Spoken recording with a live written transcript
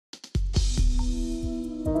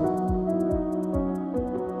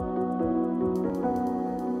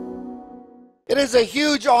is a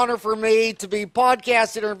huge honor for me to be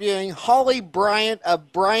podcast interviewing Hollie Bryant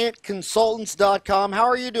of BryantConsultants.com. How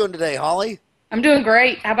are you doing today, Hollie? I'm doing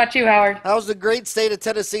great. How about you, Howard? How's the great state of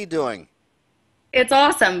Tennessee doing? It's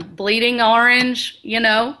awesome. Bleeding orange,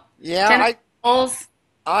 Yeah, tennis balls.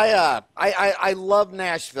 I love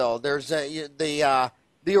Nashville. There's the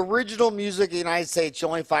original music of the United States. You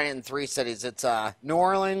only find it in three cities. It's New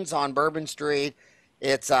Orleans on Bourbon Street.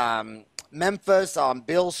 It's Memphis on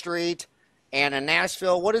Beale Street, and in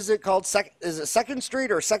Nashville, what is it called? Is it Second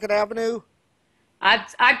Street or Second Avenue?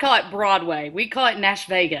 I'd call it Broadway. We call it Nash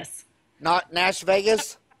Vegas. Not Nash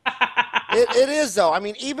Vegas. It is though. I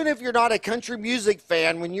mean, even if you're not a country music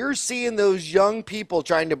fan, when you're seeing those young people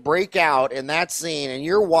trying to break out in that scene and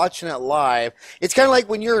you're watching it live, it's kind of like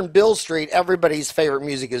when you're in Beale Street, everybody's favorite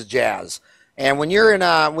music is jazz, and when you're in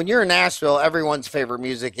Nashville, everyone's favorite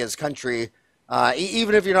music is country.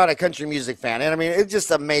 Even if you're not a country music fan. And I mean, it's just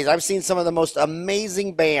amazing. I've seen some of the most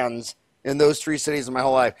amazing bands in those three cities in my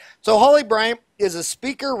whole life. So Hollie Bryant is a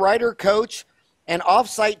speaker, writer, coach, and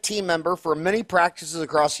off-site team member for many practices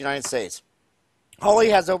across the United States. Hollie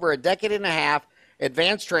has over a decade and a half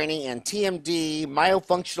advanced training in TMD,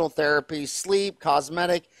 myofunctional therapy, sleep,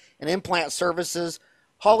 cosmetic, and implant services.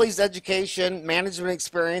 Hollie's education, management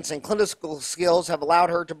experience, and clinical skills have allowed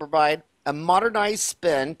her to provide a modernized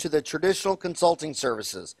spin to the traditional consulting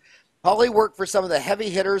services. Hollie worked for some of the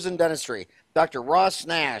heavy hitters in dentistry, Dr. Ross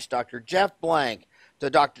Nash, Dr. Jeff Blank,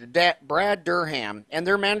 to Dr. Brad Durham, and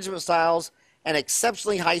their management styles and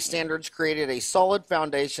exceptionally high standards created a solid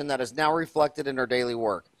foundation that is now reflected in her daily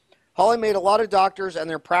work. Hollie made a lot of doctors and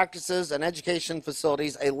their practices and education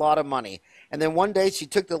facilities a lot of money. And then one day she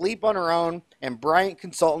took the leap on her own and Bryant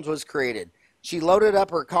Consultants was created. She loaded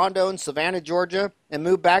up her condo in Savanah, Georgia, and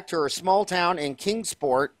moved back to her small town in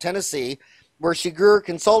Kingsport, Tennessee, where she grew her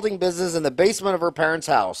consulting business in the basement of her parents'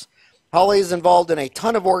 house. Hollie is involved in a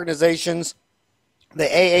ton of organizations, the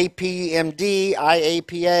AAPMD,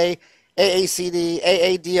 IAPA, AACD,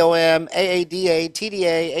 AADOM, AADA,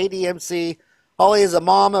 TDA, ADMC. Hollie is a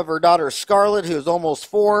mom of her daughter Scarlett, who is almost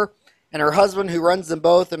 4, and her husband, who runs them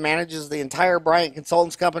both and manages the entire Bryant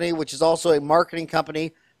Consultants Company, which is also a marketing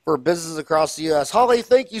company for businesses across the U.S. Hollie,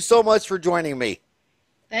 thank you so much for joining me.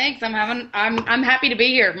 Thanks. I'm happy to be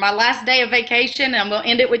here. My last day of vacation, and we'll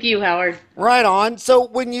end it with you, Howard. Right on. So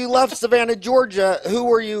when you left Savanah, Georgia, who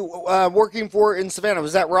were you working for in Savanah?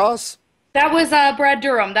 Was that Ross? That was Brad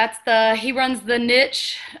Durham. He runs the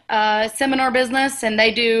niche seminar business, and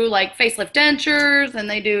they do like facelift dentures, and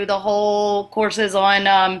they do the whole courses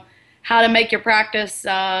on how to make your practice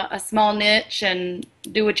a small niche and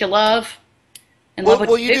do what you love.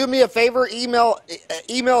 Will you do me a favor? Email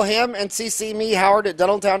him and CC me, Howard at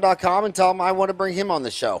dentaltown.com, and tell him I want to bring him on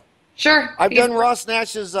the show. Sure. I've done Ross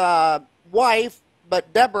Nash's wife,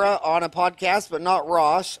 but Deborah, on a podcast, but not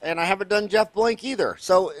Ross, and I haven't done Jeff Blank either.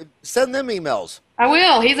 So send them emails. I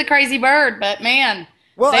will. He's a crazy bird, but man.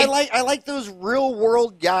 Well, I like those real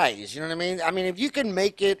world guys. You know what I mean? I mean, if you can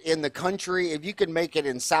make it in the country, if you can make it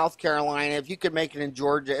in South Carolina, if you can make it in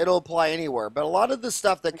Georgia, it'll apply anywhere. But a lot of the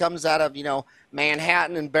stuff that comes out of,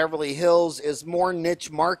 Manhattan and Beverly Hills is more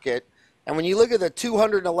niche market. And when you look at the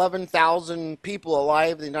 211,000 people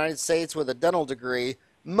alive in the United States with a dental degree,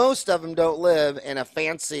 most of them don't live in a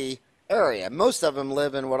fancy area. Most of them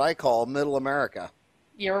live in what I call middle America.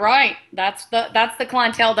 You're right. That's the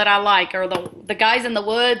clientele that I like, or the guys in the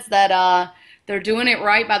woods that they're doing it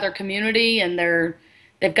right by their community, and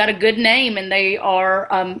they've got a good name, and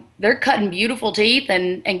they're cutting beautiful teeth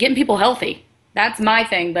and getting people healthy. That's my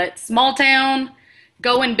thing. But small town,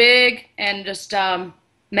 going big, and just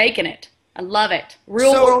making it. I love it.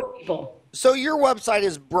 Real world people. So your website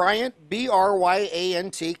is Bryant,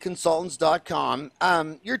 BRYANT, consultants.com.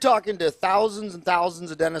 You're talking to thousands and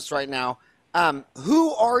thousands of dentists right now.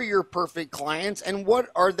 Who are your perfect clients, and what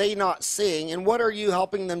are they not seeing, and what are you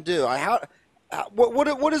helping them do?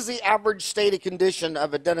 What is the average state of condition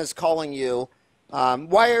of a dentist calling you?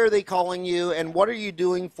 Why are they calling you, and what are you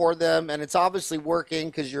doing for them? And it's obviously working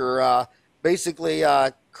because you're basically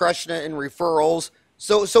crushing it in referrals.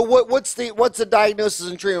 So what's the diagnosis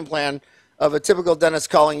and treatment plan of a typical dentist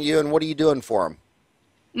calling you, and what are you doing for them?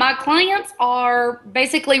 My clients are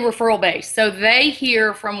basically referral based. So they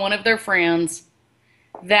hear from one of their friends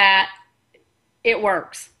that it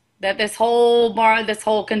works, that this whole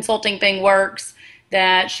consulting thing works,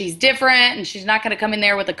 that she's different and she's not going to come in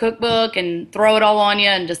there with a cookbook and throw it all on you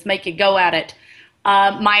and just make you go at it.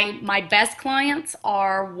 My best clients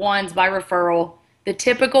are ones by referral. The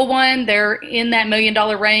typical one, they're in that $1 million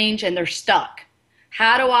range and they're stuck.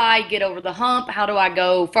 How do I get over the hump? How do I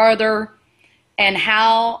go further? And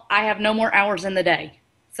how I have no more hours in the day.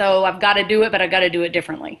 So I've got to do it, but I've got to do it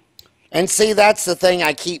differently. And see, that's the thing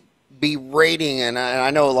I keep berating, and I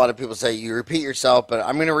know a lot of people say you repeat yourself, but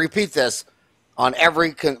I'm going to repeat this on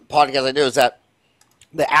every podcast I do, is that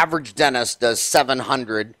the average dentist does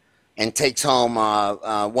 700 and takes home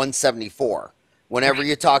 174. Whenever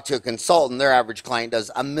you talk to a consultant, their average client does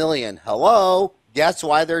a million. Hello? Guess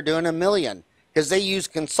why they're doing a million? Because they use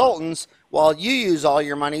consultants while you use all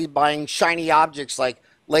your money buying shiny objects like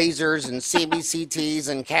lasers and CBCTs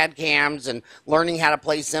and CAD cams and learning how to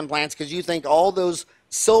place implants because you think all those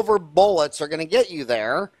silver bullets are going to get you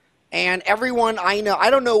there. And everyone I know, I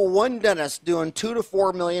don't know one dentist doing $2 to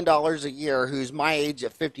 $4 million a year who's my age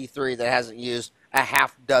at 53 that hasn't used a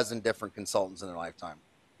half dozen different consultants in their lifetime.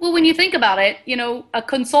 Well, when you think about it, a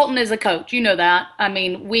consultant is a coach. You know that. I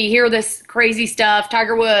mean, we hear this crazy stuff.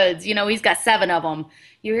 Tiger Woods, he's got 7 of them.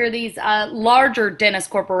 You hear these larger dentist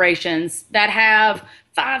corporations that have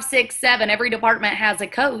 5, 6, 7. Every department has a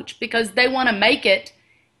coach because they want to make it.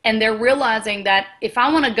 And they're realizing that if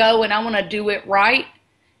I want to go and I want to do it right,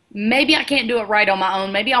 maybe I can't do it right on my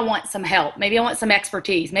own. Maybe I want some help. Maybe I want some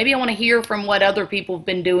expertise. Maybe I want to hear from what other people have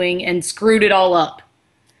been doing and screwed it all up.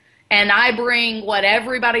 And I bring what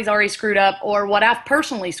everybody's already screwed up or what I've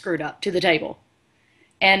personally screwed up to the table.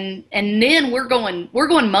 And then we're going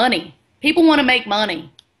money. People want to make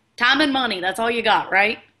money. Time and money, that's all you got,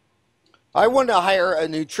 right? I want to hire a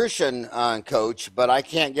nutrition coach, but I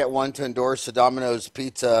can't get one to endorse a Domino's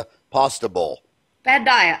Pizza pasta bowl. Bad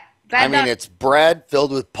diet. I mean, it's bread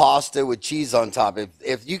filled with pasta with cheese on top.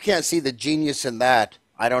 If you can't see the genius in that,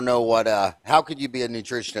 I don't know what. How could you be a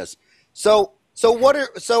nutritionist? So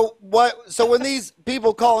when these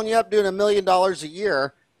people calling you up doing $1 million a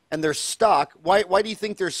year and they're stuck, why do you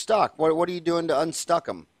think they're stuck? What are you doing to unstuck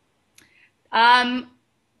them?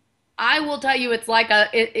 I will tell you, it's like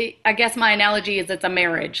I guess my analogy is it's a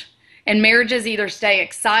marriage, and marriages either stay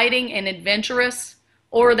exciting and adventurous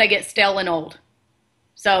or they get stale and old.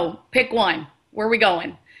 So pick one. Where are we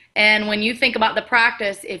going? And when you think about the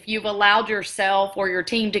practice, if you've allowed yourself or your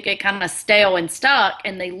team to get kind of stale and stuck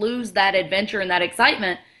and they lose that adventure and that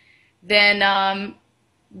excitement, then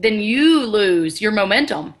you lose your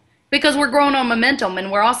momentum because we're growing on momentum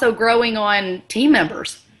and we're also growing on team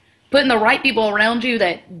members, putting the right people around you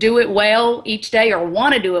that do it well each day or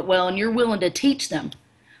want to do it well and you're willing to teach them.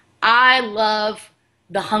 I love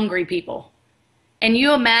the hungry people. And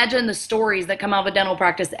you imagine the stories that come out of a dental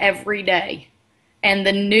practice every day and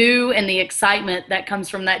the new and the excitement that comes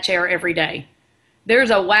from that chair every day.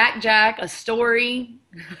 There's a whack-jack, a story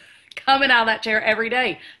coming out of that chair every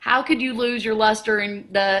day. How could you lose your luster and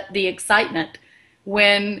the excitement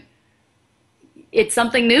when it's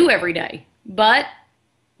something new every day? But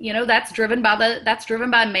that's driven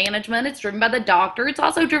by management. It's driven by the doctor. It's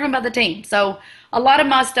also driven by the team. So a lot of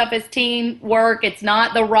my stuff is team work. It's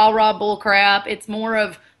not the rah-rah bull crap. It's more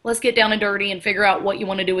of let's get down and dirty and figure out what you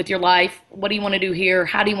want to do with your life. What do you want to do here?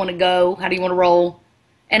 How do you want to go? How do you want to roll?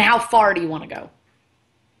 And how far do you want to go?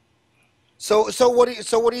 So what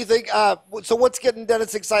do you think? So what's getting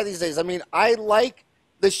dentists excited these days? I mean, I like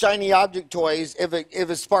the shiny object toys if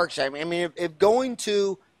it sparks. I mean, if going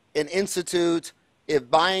to an institute, if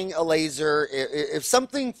buying a laser, if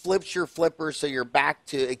something flips your flipper so you're back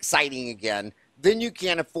to exciting again, then you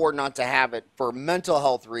can't afford not to have it for mental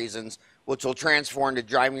health reasons, which will transform into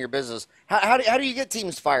driving your business. How do you get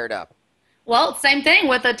teams fired up? Well, same thing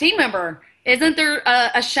with a team member. Isn't there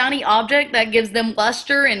a shiny object that gives them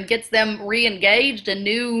luster and gets them re-engaged, a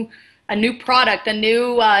new product, a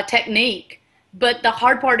new technique? But the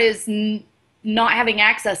hard part is not having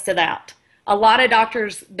access to that. A lot of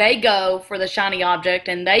doctors, they go for the shiny object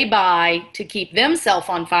and they buy to keep themselves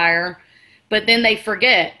on fire, but then they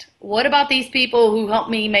forget. What about these people who help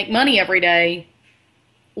me make money every day?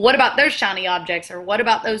 What about their shiny objects, or what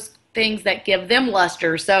about those things that give them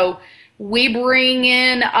luster? So we bring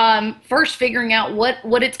in first figuring out what's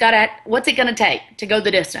it going to take to go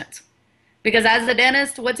the distance. Because as a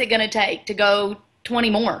dentist, what's it going to take to go 20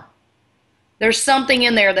 more? There's something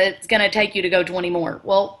in there that's going to take you to go 20 more.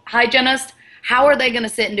 Well, hygienists, how are they going to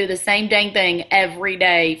sit and do the same dang thing every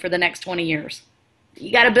day for the next 20 years?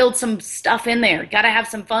 You got to build some stuff in there. You got to have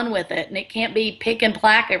some fun with it. And it can't be pick and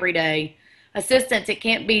plaque every day. Assistants, it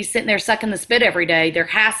can't be sitting there sucking the spit every day. There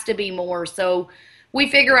has to be more. So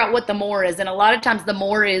we figure out what the more is. And a lot of times the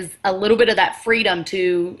more is a little bit of that freedom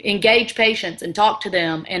to engage patients and talk to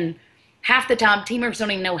them. And half the time, team members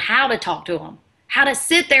don't even know how to talk to them. How to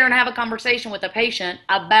sit there and have a conversation with a patient,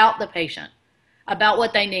 about what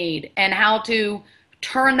they need, and how to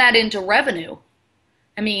turn that into revenue.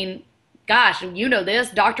 I mean, gosh, you know this.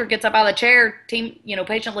 Doctor gets up out of the chair,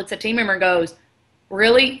 patient looks at team member and goes,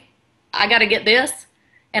 really? I got to get this?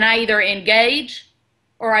 and I either engage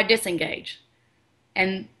or I disengage.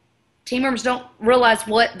 And team members don't realize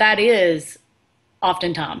what that is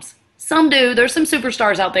oftentimes. Some do. There's some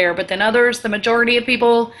superstars out there, but then others, the majority of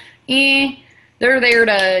people, they're there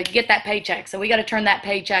to get that paycheck. So we got to turn that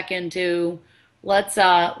paycheck into let's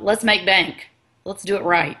make bank. Let's do it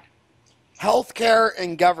right. Healthcare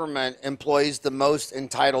and government employs the most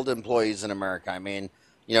entitled employees in America. I mean,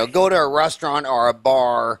 go to a restaurant or a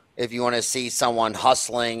bar if you want to see someone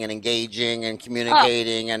hustling and engaging and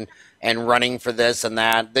communicating and running for this and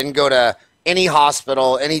that. Then go to any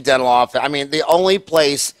hospital, any dental office. I mean, the only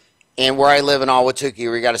place and where I live in Ahwatukee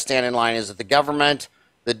where you got to stand in line is at the government,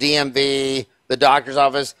 the DMV, the doctor's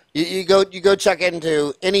office. You go check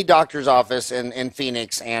into any doctor's office in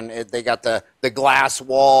Phoenix, and they got the glass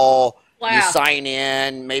wall. Wow. You sign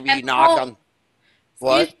in, maybe you knock on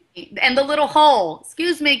what? And the little hole.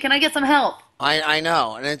 Excuse me, can I get some help? I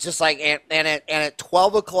know, and it's just like, and at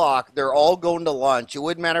 12 o'clock, they're all going to lunch. It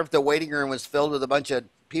wouldn't matter if the waiting room was filled with a bunch of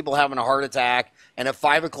people having a heart attack, and at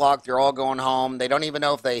 5 o'clock, they're all going home. They don't even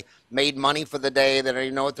know if they made money for the day. They don't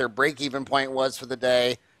even know what their break-even point was for the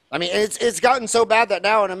day. I mean, it's gotten so bad that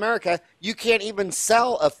now in America, you can't even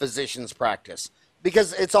sell a physician's practice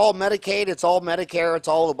because it's all Medicaid, it's all Medicare, it's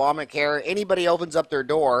all Obamacare. Anybody opens up their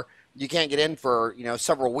door, you can't get in for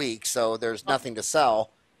several weeks, so there's nothing to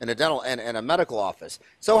sell in a dental and a medical office.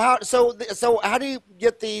 So how do you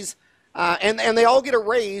get these? And they all get a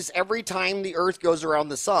raise every time the Earth goes around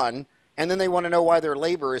the sun, and then they want to know why their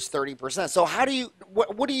labor is 30%. So how do you?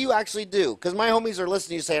 What do you actually do? Because my homies are listening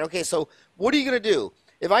to you saying, okay, so what are you going to do?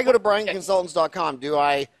 If I go to BryantConsultants.com,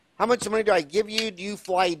 how much money do I give you? Do you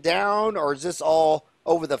fly down, or is this all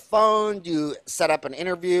over the phone? Do you set up an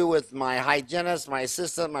interview with my hygienist, my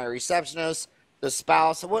assistant, my receptionist, the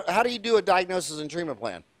spouse? How do you do a diagnosis and treatment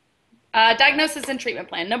plan? Diagnosis and treatment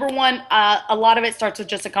plan. Number one, a lot of it starts with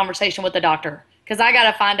just a conversation with the doctor, because I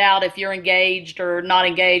got to find out if you're engaged or not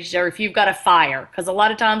engaged, or if you've got a fire. Because a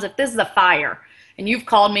lot of times, if this is a fire and you've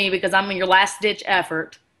called me because I'm in your last ditch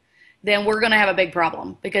effort, then we're going to have a big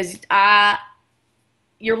problem, because I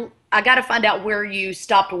got to find out where you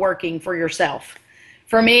stopped working for yourself.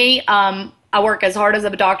 For me, I work as hard as a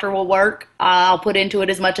doctor will work. I'll put into it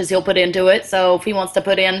as much as he'll put into it. So if he wants to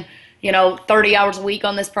put in, 30 hours a week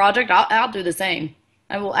on this project, I'll do the same.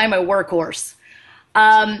 I'm a workhorse.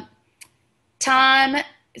 Time.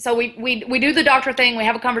 So we do the doctor thing. We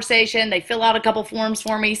have a conversation. They fill out a couple forms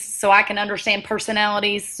for me so I can understand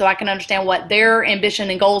personalities, so I can understand what their ambition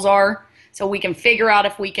and goals are, so we can figure out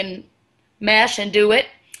if we can mesh and do it.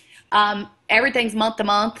 Everything's month to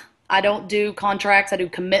month. I don't do contracts. I do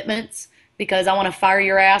commitments, because I want to fire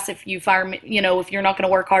your ass if you fire me, if you're not going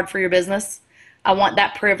to work hard for your business. I want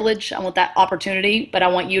that privilege. I want that opportunity, but I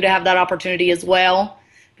want you to have that opportunity as well,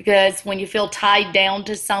 because when you feel tied down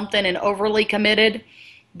to something and overly committed,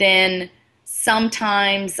 then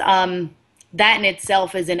sometimes that in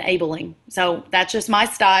itself is enabling. So that's just my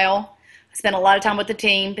style. I spend a lot of time with the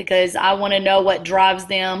team because I want to know what drives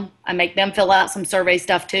them. I make them fill out some survey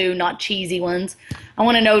stuff too, not cheesy ones. I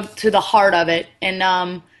want to know to the heart of it.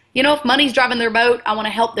 And, if money's driving their boat, I want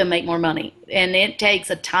to help them make more money. And it takes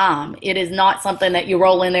a time. It is not something that you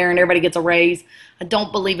roll in there and everybody gets a raise. I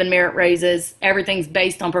don't believe in merit raises. Everything's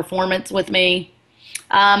based on performance with me.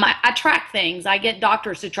 I track things. I get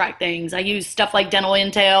doctors to track things. I use stuff like Dental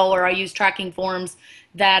Intel, or I use tracking forms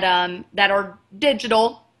that are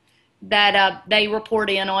digital, that they report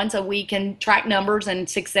in on, so we can track numbers and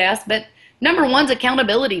success. But number one's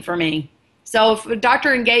accountability for me. So if a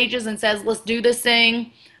doctor engages and says, let's do this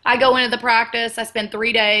thing, I go into the practice, I spend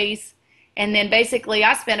 3 days, and then basically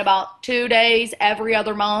I spend about 2 days every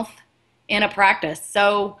other month in a practice.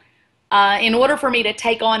 So in order for me to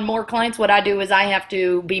take on more clients, what I do is I have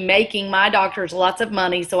to be making my doctors lots of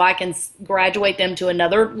money so I can graduate them to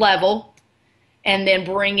another level and then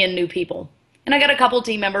bring in new people. And I got a couple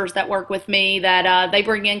team members that work with me that they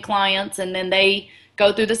bring in clients, and then they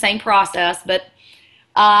go through the same process. But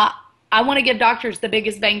I want to give doctors the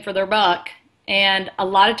biggest bang for their buck. And a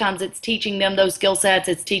lot of times it's teaching them those skill sets.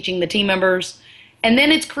 It's teaching the team members. And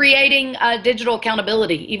then it's creating digital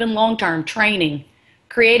accountability, even long-term training.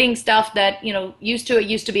 Creating stuff that, used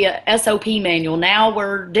to be a SOP manual. Now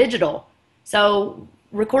we're digital. So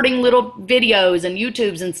recording little videos and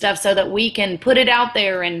YouTubes and stuff so that we can put it out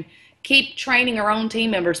there and keep training our own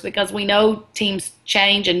team members, because we know teams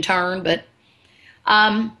change and turn. But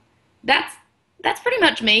that's pretty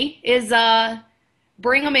much me, is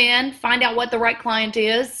bring them in, find out what the right client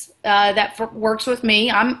is that works with me.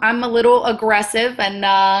 I'm a little aggressive and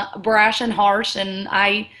brash and harsh, and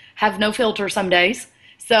I have no filter some days.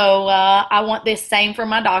 So I want this same from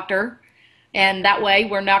my doctor. And that way,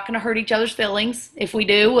 we're not going to hurt each other's feelings. If we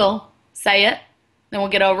do, we'll say it, then we'll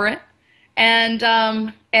get over it. And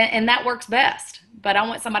that works best. But I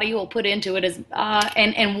want somebody who will put into it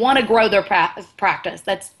and want to grow their practice.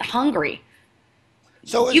 That's hungry.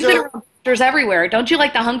 So You've been around doctors everywhere. Don't you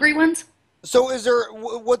like the hungry ones? So is there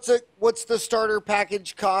what's the starter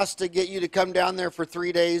package cost to get you to come down there for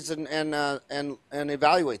 3 days and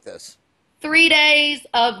evaluate this? 3 days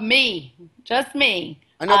of me, just me.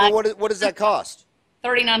 I know, but what does that cost?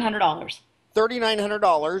 $3,900.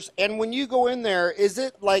 $3,900. And when you go in there, is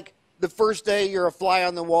it like the first day you're a fly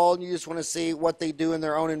on the wall and you just want to see what they do in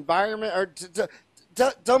their own environment? Or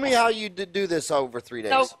tell me how you do this over 3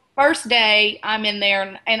 days. So first day, I'm in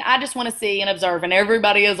there and I just want to see and observe, and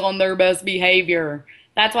everybody is on their best behavior.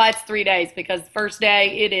 That's why it's 3 days, because first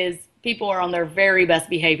day people are on their very best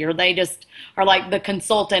behavior. They just are like the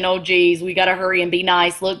consultant. Oh, geez, we got to hurry and be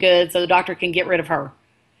nice, look good, so the doctor can get rid of her.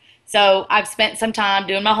 So I've spent some time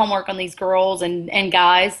doing my homework on these girls and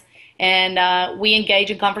guys, and we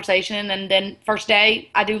engage in conversation. And then first day,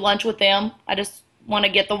 I do lunch with them. I just want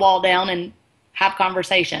to get the wall down and have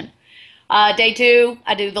conversation. Day two,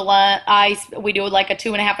 I do the lunch. We do like a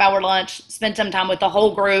 2.5 hour lunch. Spend some time with the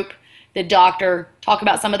whole group, the doctor, talk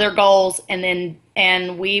about some of their goals,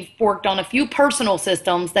 and we've worked on a few personal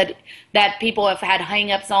systems that people have had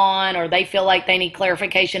hangups on, or they feel like they need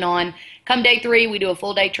clarification on. Come day three, we do a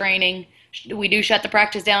full day training. We do shut the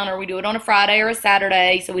practice down, or we do it on a Friday or a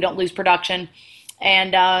Saturday, so we don't lose production.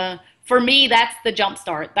 And for me, that's the jump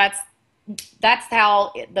start. That's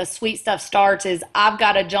how the sweet stuff starts. Is I've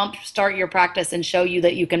got to jump start your practice and show you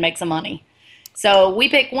that you can make some money. So we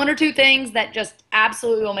pick one or two things that just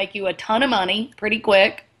absolutely will make you a ton of money pretty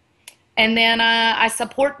quick. And then I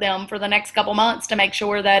support them for the next couple months to make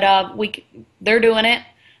sure that they're doing it,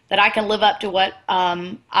 that I can live up to what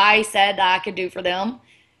I said I could do for them,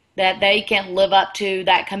 that they can live up to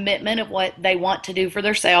that commitment of what they want to do for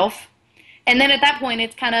themselves. And then at that point,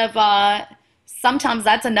 it's kind of sometimes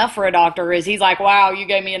that's enough for a doctor. Is he's like, wow, you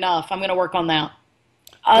gave me enough. I'm going to work on that.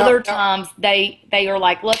 Other times they are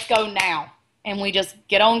like, let's go now. And we just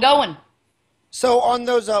get on going. So on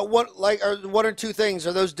those, one or two things,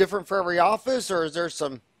 are those different for every office, or is there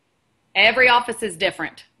some? Every office is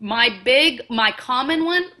different. My common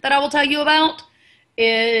one that I will tell you about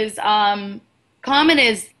is common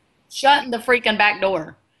is shutting the freaking back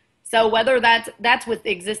door. So whether that's with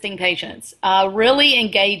existing patients, really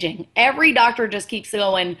engaging. Every doctor just keeps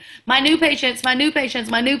going, my new patients, my new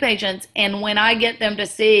patients, my new patients. And when I get them to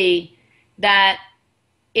see that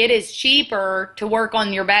it is cheaper to work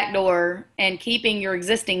on your back door and keeping your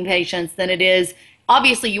existing patients than it is,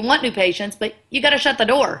 obviously you want new patients, but you got to shut the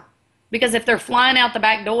door. Because if they're flying out the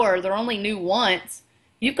back door, they're only new once,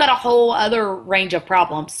 you've got a whole other range of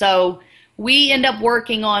problems. So we end up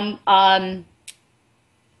working on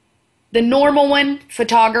the normal one,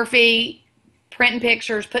 photography, printing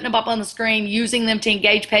pictures, putting them up on the screen, using them to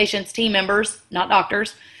engage patients, team members, not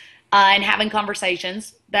doctors, and having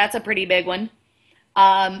conversations. That's a pretty big one.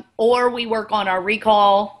 Or we work on our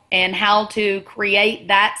recall and how to create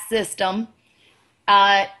that system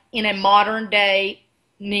in a modern day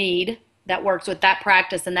need that works with that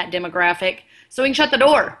practice and that demographic, so we can shut the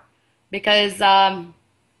door. Because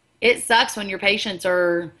it sucks when your patients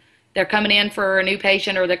they're coming in for a new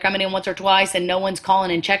patient, or they're coming in once or twice and no one's calling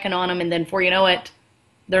and checking on them, and then before you know it,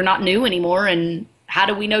 they're not new anymore, and how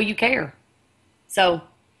do we know you care? So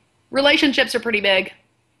relationships are pretty big.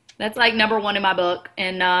 That's like number one in my book.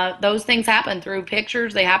 And those things happen through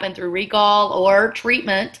pictures. They happen through recall or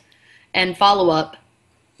treatment and follow-up.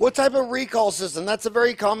 What type of recall system? That's a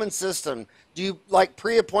very common system. Do you like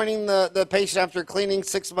pre-appointing the patient after cleaning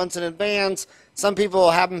 6 months in advance? Some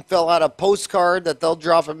people have them fill out a postcard that they'll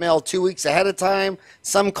drop a mail 2 weeks ahead of time.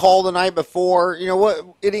 Some call the night before. You know what?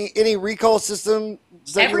 Any recall system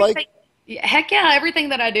that you like? Heck yeah. Everything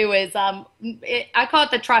that I do is, I call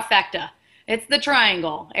it the trifecta. It's the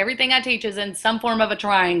triangle. Everything I teach is in some form of a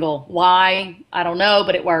triangle. Why? I don't know,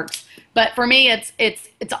 but it works. But for me, it's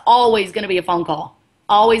always going to be a phone call.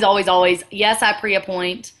 Always, always, always. Yes, I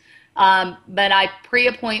pre-appoint, but I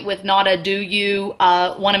pre-appoint with not a do you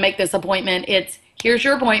want to make this appointment. It's here's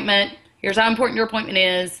your appointment. Here's how important your appointment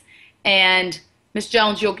is. And Ms.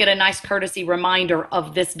 Jones, you'll get a nice courtesy reminder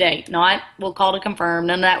of this date. Not we'll call to confirm.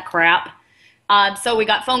 None of that crap. So we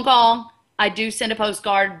got phone call. I do send a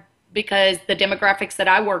postcard, because the demographics that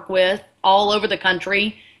I work with all over the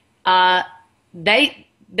country, they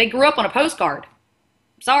grew up on a postcard.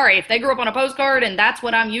 Sorry, if they grew up on a postcard and that's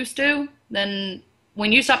what I'm used to, then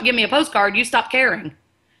when you stop giving me a postcard, you stop caring.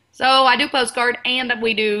 So I do postcard, and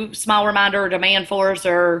we do smile reminder or demand force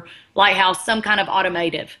or lighthouse, some kind of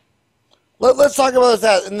automative. Let's talk about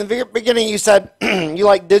that. In the beginning, you said you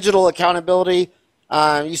like digital accountability.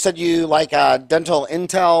 You said you like dental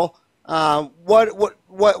intel.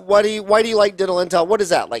 Why do you like dental intel? What is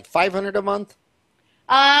that, like 500 a month?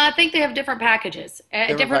 I think they have different packages,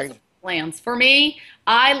 Different different package? plans. For me,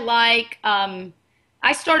 I like,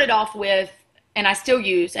 I started off with, and I still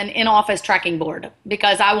use an in-office tracking board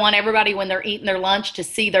because I want everybody when they're eating their lunch to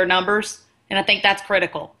see their numbers. And I think that's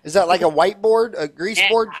critical. Is that like a whiteboard, a grease Yeah.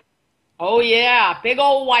 board? Oh yeah, big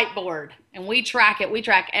old whiteboard. And we track it. We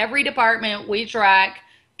track every department. We track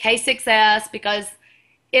K6S because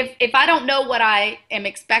if I don't know what I am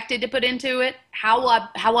expected to put into it, how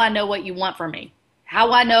will I know what you want from me? How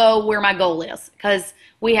will I know where my goal is? Because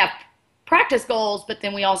we have practice goals, but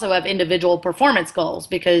then we also have individual performance goals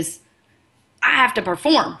because I have to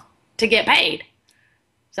perform to get paid.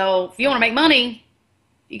 So if you want to make money,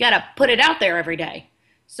 you got to put it out there every day.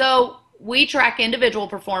 So we track individual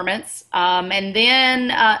performance, and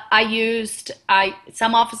then I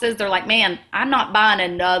some offices they're like, man, I'm not buying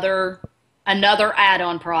another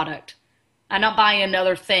add-on product. I'm not buying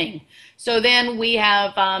another thing. So then we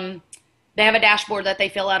have they have a dashboard that they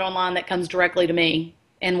fill out online that comes directly to me,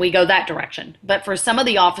 and we go that direction. But for some of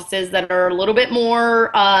the offices that are a little bit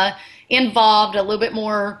more involved, a little bit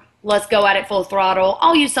more, let's go at it full throttle,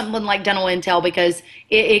 I'll use something like Dental Intel because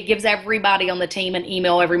it gives everybody on the team an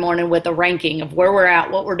email every morning with a ranking of where we're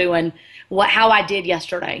at, what we're doing, how I did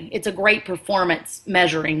yesterday. It's a great performance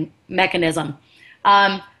measuring mechanism.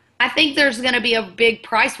 I think there's going to be a big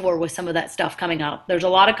price war with some of that stuff coming up. There's a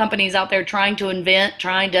lot of companies out there trying to invent,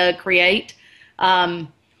 trying to create. Who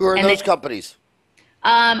are And those companies?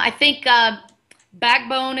 I think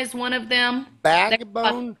Backbone is one of them.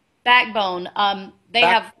 Backbone? Backbone. They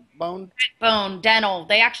have Backbone? Backbone Dental.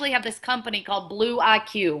 They actually have this company called Blue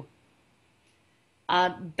IQ.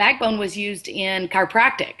 Backbone was used in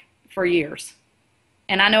chiropractic for years.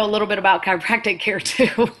 And I know a little bit about chiropractic care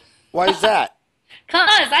too. Why is that?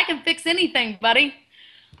 Because I can fix anything, buddy.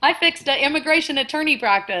 I fixed an immigration attorney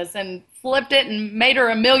practice and flipped it and made her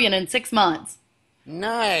 $1 million in 6 months.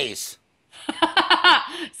 Nice.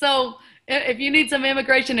 So if you need some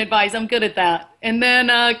immigration advice, I'm good at that. And then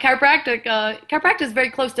chiropractic is very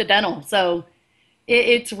close to dental. So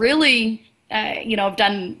it's really, I've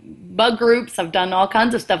done bug groups. I've done all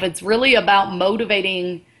kinds of stuff. It's really about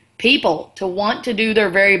motivating people to want to do their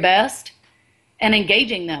very best and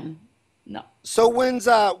engaging them. No. So what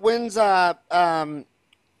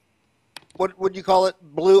would you call it?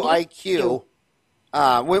 Blue IQ.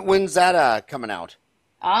 When's that coming out?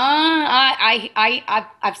 I've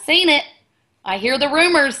seen it. I hear the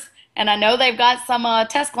rumors, and I know they've got some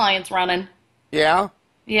test clients running. Yeah.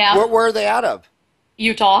 Yeah. Where are they out of?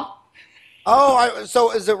 Utah. Oh,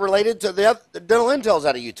 so is it related to the Dental Intel's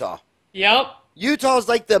out of Utah? Yep. Utah's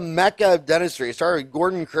like the mecca of dentistry. It started with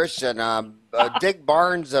Gordon Christian, Dick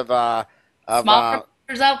Barnes of Smile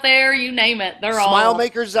reminders out there, you name it. They're Smile all.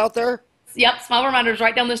 Makers out there. Yep, smile reminders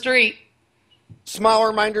right down the street. Smile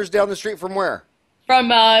Reminders down the street from where? From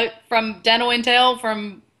Dental Intel,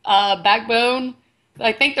 from Backbone.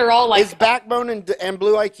 I think they're all like. Is Backbone and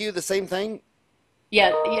Blue IQ the same thing?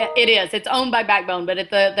 Yeah, it is. It's owned by Backbone, but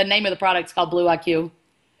the name of the product is called Blue IQ.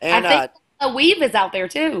 And I think Weave is out there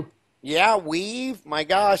too. yeah, Weave. My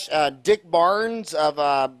gosh, Dick Barnes of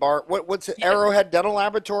what's it? Arrowhead Dental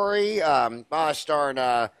Laboratory. Gosh darn,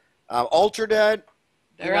 Ultradet.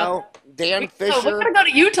 They're up. Dan We Fisher. gotta go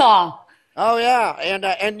to Utah. Oh yeah,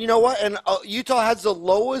 and you know what? And Utah has the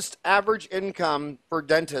lowest average income for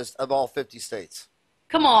dentists of all 50 states.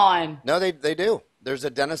 Come on. No, they do. There's a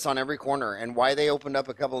dentist on every corner, and why they opened up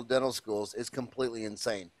a couple of dental schools is completely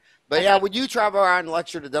insane. But yeah, when you travel around and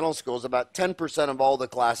lecture to dental schools, about 10% of all the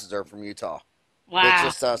classes are from Utah. Wow.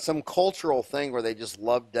 It's just some cultural thing where they just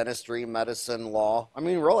love dentistry, medicine, law. I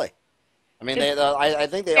mean, really. I mean, I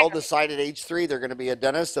think they all decide at age 3 they're going to be a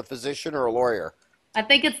dentist, a physician, or a lawyer. I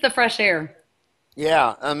think it's the fresh air.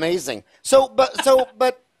 Yeah, amazing. So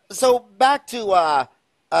back to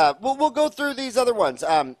we'll go through these other ones.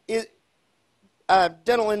 Dental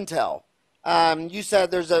Intel. You said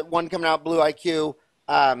there's one coming out, Blue IQ.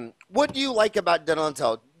 What do you like about Dental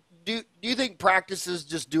Intel? Do you think practices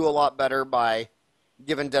just do a lot better by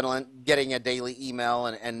getting a daily email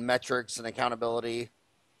and metrics and accountability?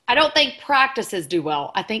 I don't think practices do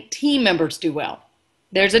well. I think team members do well.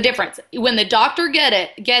 There's a difference. When the doctor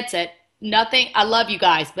gets it, nothing, I love you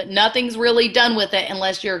guys, but nothing's really done with it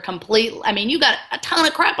unless you're complete. I mean, you got a ton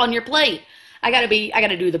of crap on your plate. I got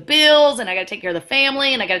to do the bills, and I got to take care of the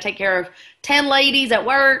family, and I got to take care of 10 ladies at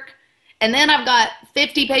work. and then I've got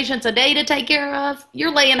 50 patients a day to take care of,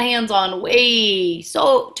 you're laying hands on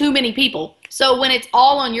too many people. So when it's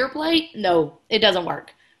all on your plate, no, it doesn't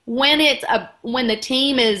work. When the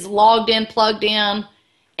team is logged in, plugged in,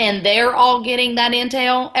 and they're all getting that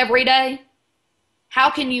intel every day, how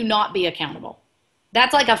can you not be accountable?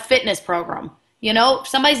 That's like a fitness program. You know, if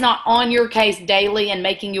somebody's not on your case daily and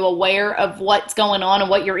making you aware of what's going on and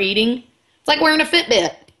what you're eating, it's like wearing a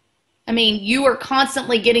Fitbit. I mean, you are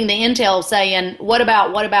constantly getting the intel saying, what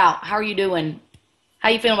about, how are you doing? How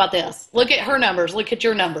you feeling about this? Look at her numbers. Look at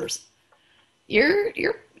your numbers. You're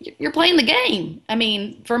playing the game. I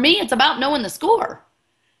mean, for me, it's about knowing the score.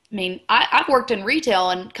 I mean, I've worked in retail,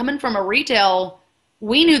 and coming from a retail,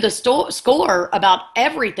 we knew the score about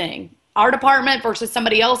everything. Our department versus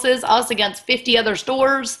somebody else's, us against 50 other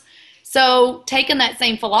stores. So taking that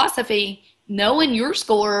same philosophy, knowing your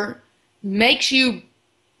score makes you,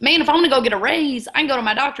 man, if I want to go get a raise, I can go to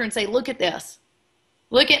my doctor and say, look at this.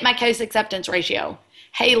 Look at my case acceptance ratio.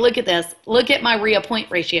 Hey, look at this. Look at my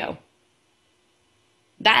reappoint ratio.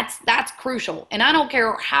 That's crucial. And I don't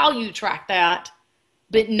care how you track that,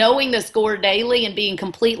 but knowing the score daily and being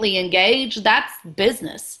completely engaged, that's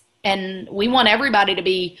business. And we want everybody to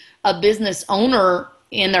be a business owner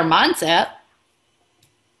in their mindset.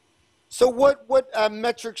 So what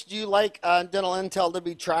metrics do you like Dental Intel to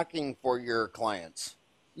be tracking for your clients?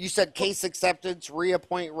 You said case acceptance,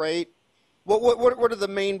 reappoint rate. What are the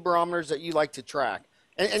main barometers that you like to track?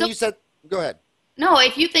 And you said, go ahead. No,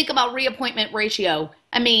 if you think about reappointment ratio,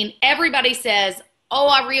 I mean, everybody says, oh,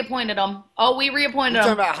 I reappointed them. Oh, we reappointed them.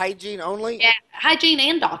 You're talking about hygiene only? Yeah, hygiene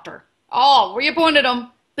and doctor. Oh, reappointed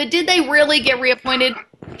them. But did they really get reappointed?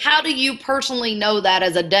 How do you personally know that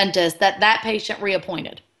as a dentist that patient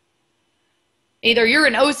reappointed? Either you're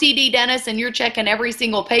an OCD dentist and you're checking every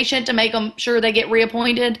single patient to make them sure they get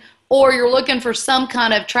reappointed, or you're looking for some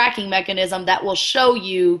kind of tracking mechanism that will show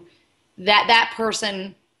you that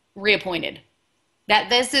person reappointed. That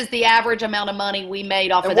this is the average amount of money we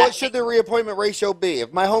made off of that. And what should the reappointment ratio be?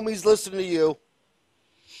 If my homie's listening to you,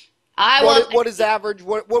 what is average?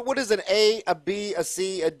 What is an A, a B, a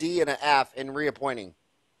C, a D, and an F in reappointing?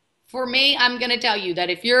 For me, I'm going to tell you that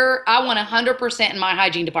I want 100% in my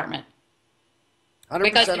hygiene department.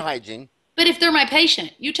 100% hygiene. But if they're my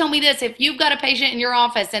patient, you tell me this, if you've got a patient in your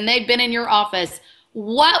office and they've been in your office,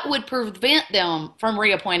 what would prevent them from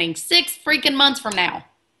reappointing 6 freaking months from now?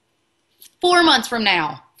 4 months from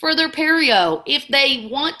now for their perio? If they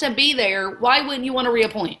want to be there, why wouldn't you want to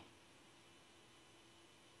reappoint?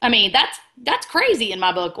 I mean, that's crazy in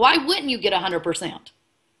my book. Why wouldn't you get 100%?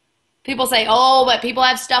 People say, oh, but people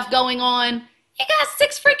have stuff going on. You got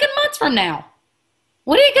 6 freaking months from now.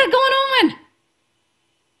 What do you got going on?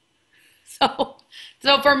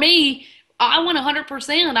 So for me, I want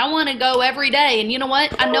 100%. I want to go every day. And you know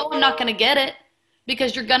what? I know I'm not going to get it,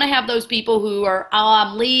 because you're going to have those people who are, oh,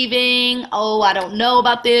 I'm leaving. Oh, I don't know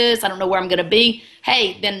about this. I don't know where I'm going to be.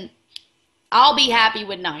 Hey, then I'll be happy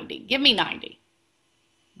with 90. Give me 90.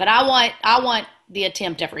 But I want the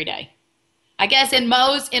attempt every day. I guess in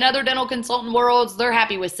other dental consultant worlds, they're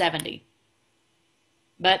happy with 70.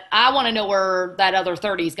 But I want to know where that other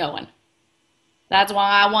 30 is going. That's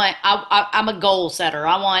why I'm a goal setter.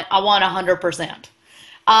 I want 100%.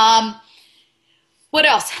 What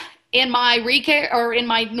else? In my recare or in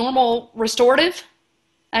my normal restorative,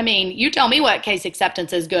 I mean, you tell me what case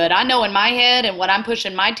acceptance is good. I know in my head, and what I'm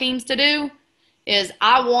pushing my teams to do is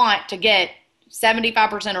I want to get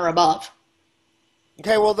 75% or above.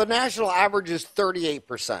 Okay, well, the national average is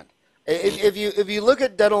 38%. If you look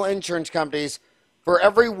at dental insurance companies, for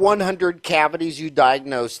every 100 cavities you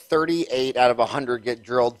diagnose, 38 out of 100 get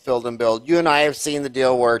drilled, filled, and billed. You and I have seen the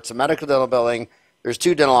deal where it's a medical dental billing. There's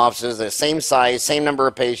 2 dental offices, the same size, same number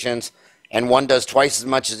of patients, and one does twice as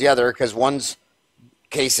much as the other because one's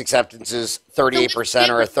case acceptance is 38%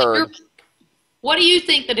 or a third. What do you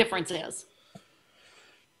think the difference is?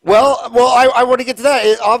 Well, I want to get to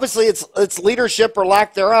that. Obviously, it's leadership or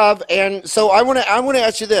lack thereof, and so I want to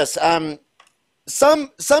ask you this.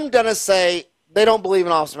 Some dentists say they don't believe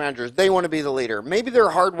in office managers. They want to be the leader. Maybe they're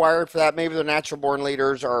hardwired for that. Maybe they're natural-born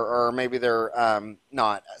leaders, or maybe they're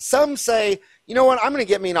not. Some say, you know what, I'm going to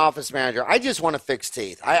get me an office manager. I just want to fix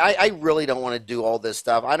teeth. I really don't want to do all this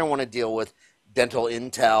stuff. I don't want to deal with dental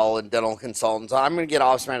intel and dental consultants. I'm going to get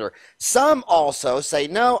office manager. Some also say,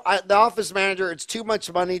 no, the office manager, it's too much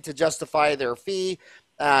money to justify their fee.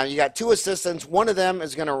 You got 2 assistants. One of them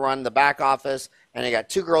is going to run the back office, and you got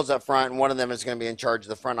 2 girls up front, and one of them is going to be in charge of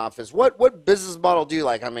the front office. What business model do you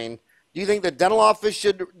like? I mean, do you think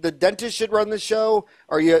the dentist should run the show,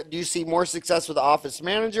 or do you see more success with the office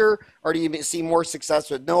manager, or do you see more success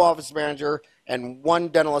with no office manager and one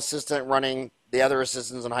dental assistant running the other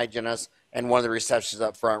assistants and hygienists, and one of the receptionists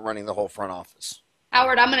up front running the whole front office.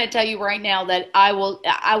 Howard, I'm going to tell you right now that I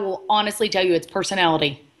will honestly tell you it's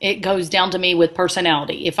personality. It goes down to me with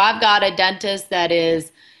personality. If I've got a dentist that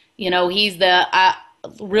is, he's the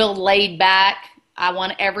real laid back, I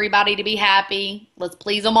want everybody to be happy, let's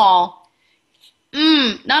please them all.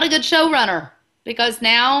 Not a good showrunner, because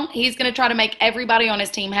now he's going to try to make everybody on his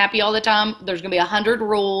team happy all the time. There's going to be 100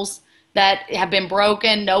 rules that have been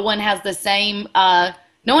broken. No one has the same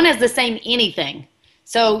anything.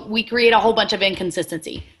 So we create a whole bunch of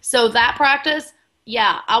inconsistency. So that practice,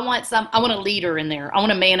 yeah, I want a leader in there. I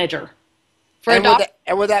want a manager.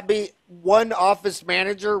 Would that be one office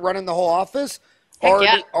manager running the whole office?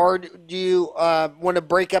 Or do you want to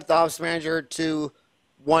break up the office manager to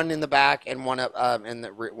one in the back and one in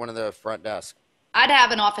one of the front desk? I'd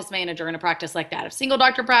have an office manager in a practice like that. If single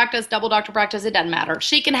doctor practice, double doctor practice, it doesn't matter.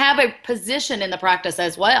 She can have a position in the practice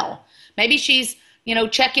as well. Maybe she's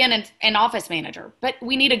check-in and office manager. But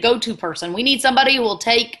we need a go-to person. We need somebody who will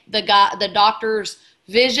take the doctor's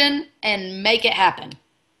vision and make it happen.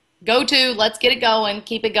 Go-to, let's get it going,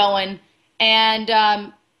 keep it going. And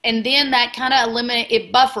then that kind of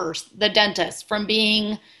it buffers the dentist from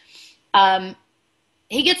being,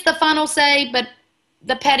 he gets the final say, but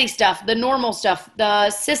the petty stuff, the normal stuff, the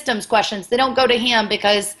systems questions, they don't go to him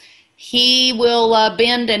because he will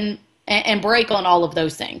bend and break on all of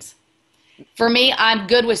those things. For me, I'm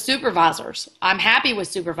good with supervisors. I'm happy with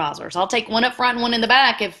supervisors. I'll take one up front and one in the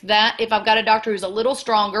back if I've got a doctor who's a little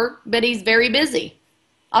stronger, but he's very busy.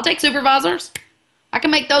 I'll take supervisors. I can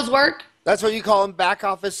make those work. That's what you call them, back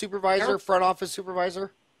office supervisor, sure. Front office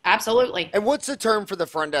supervisor? Absolutely. And what's the term for the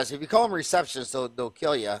front desk? If you call them receptionists, they'll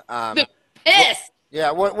kill you. Piss. Yeah.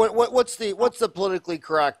 What's the politically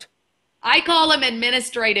correct? I call them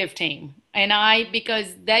administrative team,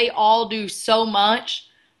 because they all do so much.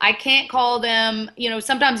 I can't call them,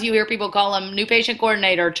 sometimes you hear people call them new patient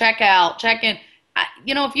coordinator, checkout, check-in.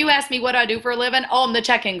 If you ask me what I do for a living, I'm the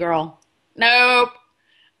check-in girl. Nope.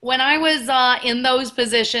 When I was in those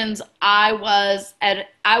positions, I was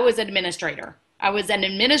administrator. I was an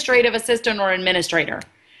administrative assistant or administrator.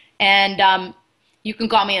 And you can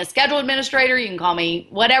call me a schedule administrator. You can call me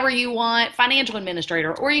whatever you want, financial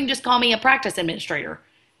administrator, or you can just call me a practice administrator.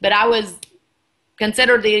 But I was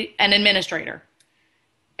considered an administrator.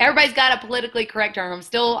 Everybody's got a politically correct term. I'm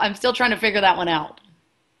still trying to figure that one out.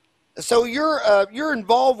 So you're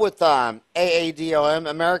involved with AADOM,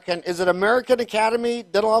 American. Is it American Academy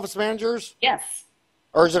Dental Office Managers? Yes.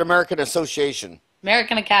 Or is it American Association?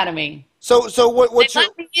 American Academy. So what's They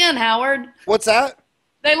let me in, Howard. What's that?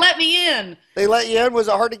 They let me in. They let you in? Was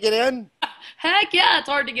it hard to get in? Heck yeah, it's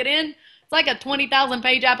hard to get in. It's like a 20,000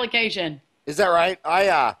 page application. Is that right?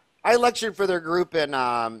 I lectured for their group in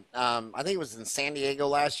I think it was in San Diego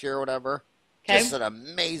last year or whatever. Okay. Just an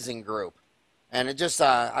amazing group. And it just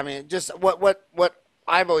what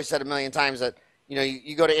I've always said a million times, that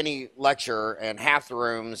you go to any lecture and half the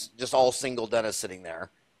rooms just all single dentists sitting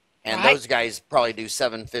there, and those guys probably do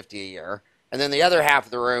 $750 a year, and then the other half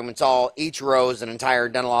of the room, it's all, each row is an entire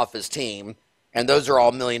dental office team, and those are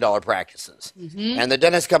all $1 million practices. Mm-hmm. And the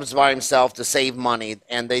dentist comes by himself to save money,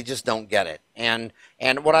 and they just don't get it. And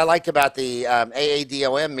what I liked about the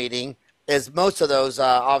AADOM meeting is most of those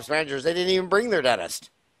office managers, they didn't even bring their dentist.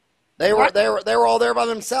 They were all there by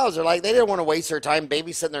themselves. They're like, they didn't want to waste their time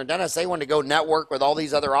babysitting their dentist. They wanted to go network with all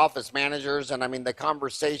these other office managers, and the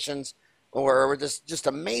conversations were just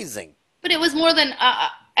amazing. But it was more than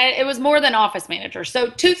office managers. So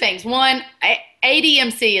two things. One,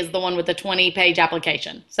 ADMC is the one with the 20-page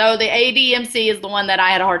application. So the ADMC is the one that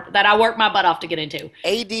I worked my butt off to get into.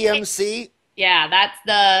 ADMC? Yeah, that's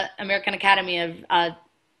the American Academy of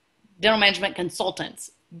Dental Management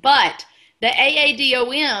Consultants. But the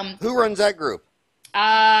AADOM. Who runs that group?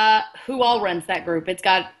 Who all runs that group? It's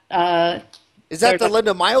got. Is that the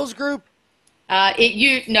Linda Miles group?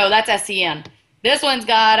 No, that's SCN. This one's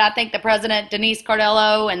got, I think, the president Denise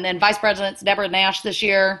Cardello, and then vice president's Deborah Nash this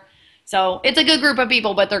year. So it's a good group of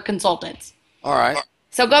people, but they're consultants. All right.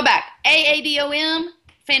 So go back. AADOM,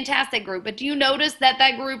 fantastic group. But do you notice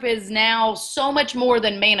that group is now so much more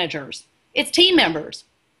than managers? It's team members,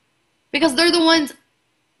 because they're the ones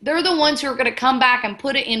who are going to come back and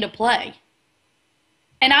put it into play.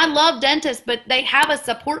 And I love dentists, but they have a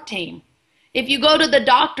support team. If you go to the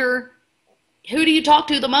doctor, who do you talk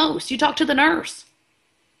to the most? You talk to the nurse.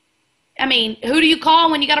 Who do you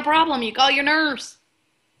call when you got a problem? You call your nurse.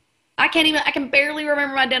 I can barely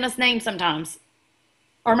remember my dentist's name sometimes,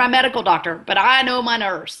 or my medical doctor, but I know my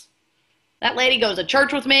nurse. That lady goes to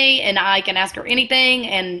church with me, and I can ask her anything,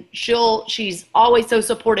 and she's always so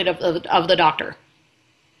supportive of the doctor.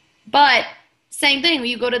 But same thing, when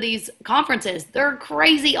you go to these conferences, they're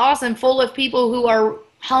crazy awesome, full of people who are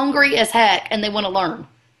hungry as heck, and they want to learn,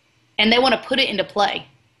 and they want to put it into play.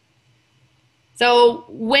 So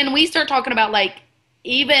when we start talking about like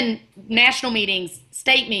even national meetings,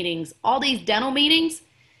 state meetings, all these dental meetings,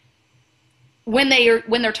 when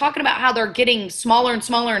they're talking about how they're getting smaller and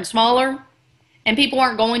smaller and smaller, and people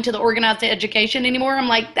aren't going to the organized education anymore, I'm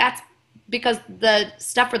like, that's because the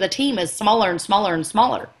stuff for the team is smaller and smaller and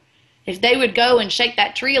smaller. If they would go and shake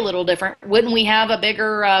that tree a little different, wouldn't we have a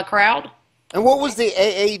bigger crowd? And what was the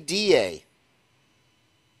AADA?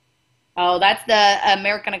 Oh, that's the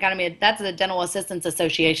American Academy. That's the Dental Assistants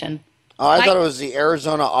Association. Oh, I thought it was the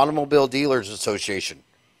Arizona Automobile Dealers Association.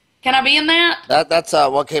 Can I be in that? That's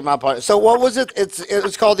what came up on it. So what was it?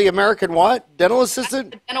 It's called the American what? Dental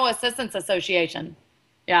Assistant? The Dental Assistants Association.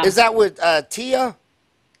 Yeah. Is that with Tia?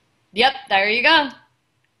 Yep, there you go.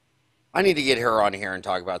 I need to get her on here and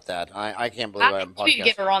talk about that. I can't believe I haven't I need to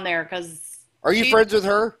get her on there because. Are you friends with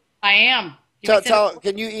her? I am.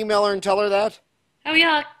 Can you email her and tell her that? Oh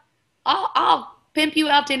yeah, I'll pimp you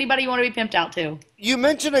out to anybody you want to be pimped out to. You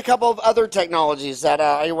mentioned a couple of other technologies that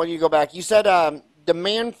I want you to go back. You said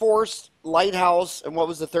Demand Force, Lighthouse, and what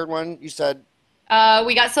was the third one? You said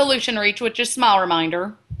we got Solution Reach, which is Smile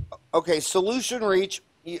Reminder. Okay, Solution Reach.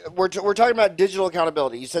 We're talking about digital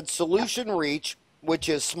accountability. You said Solution Reach, which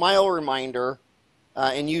is Smile Reminder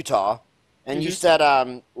in Utah, and you said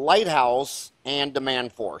Lighthouse and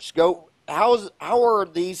Demand Force. How are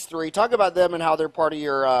these three? Talk about them and how they're part of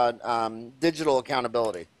your digital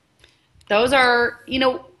accountability. Those are,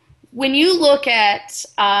 when you look at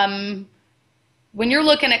when you're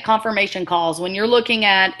looking at confirmation calls, when you're looking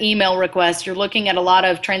at email requests, you're looking at a lot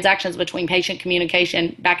of transactions between patient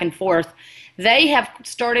communication back and forth. They have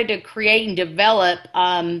started to create and develop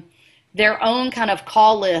their own kind of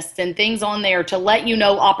call lists and things on there to let you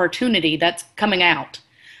know opportunity that's coming out.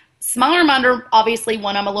 Smile Reminder, obviously,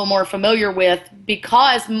 one I'm a little more familiar with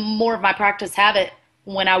because more of my practice have it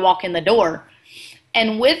when I walk in the door.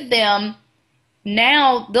 And with them,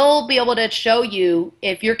 now they'll be able to show you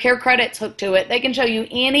if your care credit's hooked to it. They can show you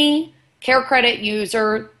any care credit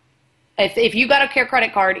user. If you got a care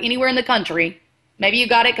credit card anywhere in the country, maybe you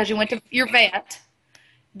got it because you went to your vet,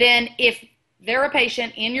 then if they're a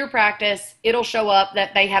patient in your practice, it'll show up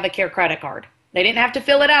that they have a care credit card. They didn't have to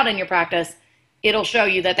fill it out in your practice. It'll show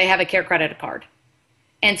you that they have a care credit card.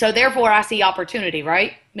 And so therefore I see opportunity,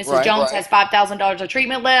 right? Mrs. Jones has $5,000 of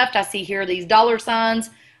treatment left. I see here these dollar signs.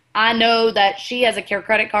 I know that she has a care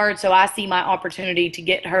credit card, so I see my opportunity to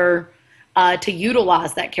get her to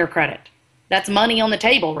utilize that care credit. That's money on the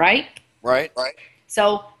table, right? Right.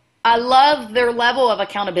 So I love their level of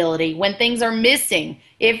accountability when things are missing.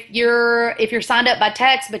 If you're signed up by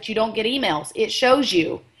text but you don't get emails, it shows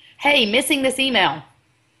you, hey, missing this email.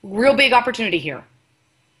 Real big opportunity here.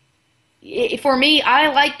 For me,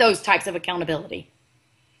 I like those types of accountability.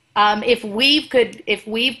 If Weave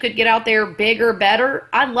could get out there bigger, better,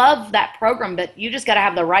 I love that program, but you just got to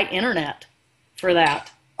have the right internet for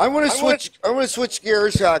that. I want to switch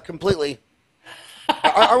gears completely.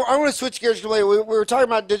 I want to switch gears completely. We were talking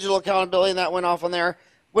about digital accountability, and that went off on there.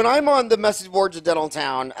 When I'm on the message boards of Dental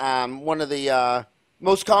Town, one of the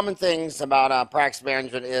most common things about practice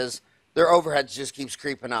management is their overheads just keeps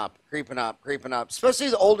creeping up, especially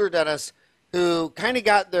the older dentists who kind of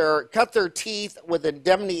cut their teeth with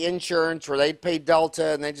indemnity insurance where they'd pay Delta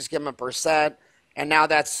and they just give them a percent. And now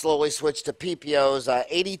that's slowly switched to PPOs.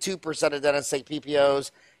 82% of dentists take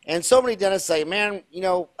PPOs. And so many dentists say, man,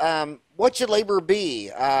 what should labor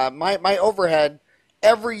be? My overhead,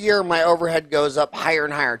 every year my overhead goes up higher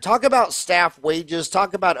and higher. Talk about staff wages,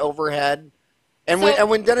 talk about overhead. And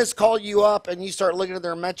when dentists call you up and you start looking at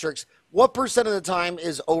their metrics, what percent of the time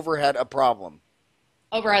is overhead a problem?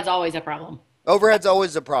 Overhead's always a problem. Overhead's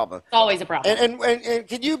always a problem. It's always a problem. And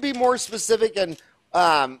can you be more specific and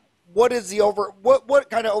what is what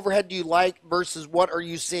kind of overhead do you like versus what are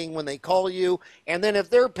you seeing when they call you? And then if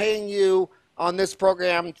they're paying you on this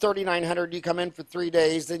program $3,900, you come in for 3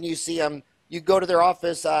 days, then you see them, you go to their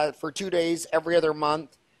office for 2 days every other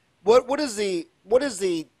month. What is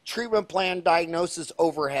the treatment plan diagnosis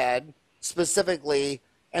overhead specifically?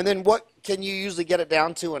 And then what can you usually get it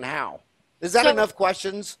down to and how? Is that enough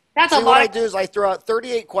questions? That's See, a lot. what I do is I throw out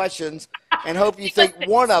 38 questions and hope you think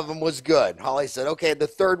one of them was good. Holly said, okay, the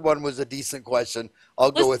third one was a decent question.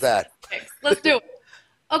 I'll go with that. Let's do it.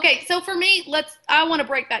 Okay, so for me, I want to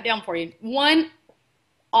break that down for you. One, most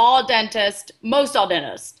all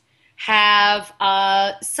dentists have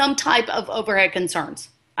some type of overhead concerns.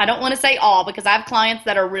 I don't want to say all because I have clients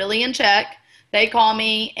that are really in check. They call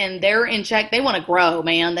me and they're in check. They want to grow,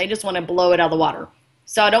 man. They just want to blow it out of the water.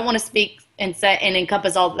 So I don't want to speak and say and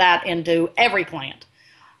encompass all that into every client.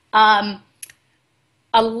 Um,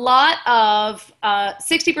 a lot of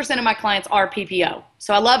 60% of my clients are PPO.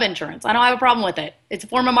 So I love insurance. I don't have a problem with it. It's a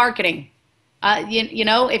form of marketing. You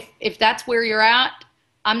know, if that's where you're at,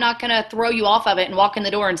 I'm not going to throw you off of it and walk in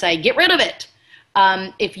the door and say, get rid of it.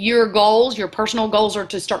 If your goals, your personal goals are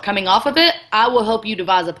to start coming off of it, I will help you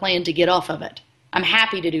devise a plan to get off of it. I'm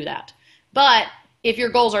happy to do that. But if your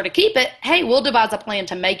goals are to keep it, hey, we'll devise a plan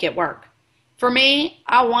to make it work. For me,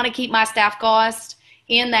 I want to keep my staff cost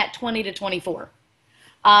in that 20 to 24.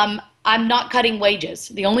 I'm not cutting wages.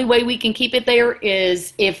 The only way we can keep it there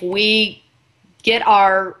is if we get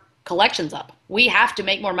our collections up. We have to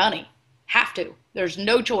make more money. Have to. There's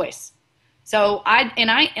no choice. So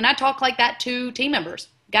I talk like that to team members.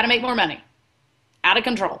 Got to make more money. Out of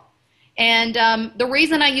control. And the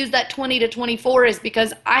reason I use that 20 to 24 is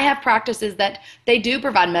because I have practices that they do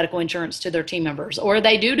provide medical insurance to their team members, or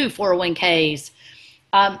they do 401ks.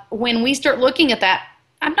 When we start looking at that,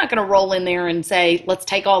 I'm not going to roll in there and say, let's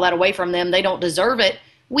take all that away from them. They don't deserve it.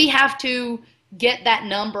 We have to get that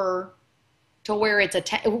number to where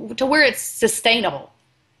it's sustainable.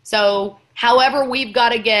 So however we've got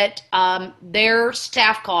to get their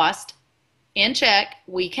staff cost in check,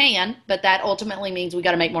 we can, but that ultimately means we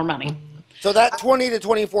got to make more money. So that 20 to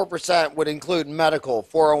 24% would include medical,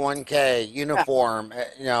 401k, uniform,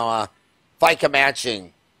 FICA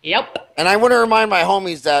matching. Yep. And I want to remind my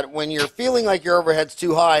homies that when you're feeling like your overhead's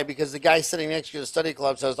too high because the guy sitting next to you at the study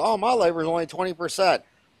club says, oh, my labor is only 20%.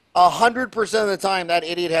 100% of the time, that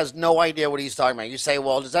idiot has no idea what he's talking about. You say,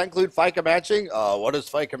 well, does that include FICA matching? What is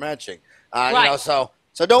FICA matching? Right. So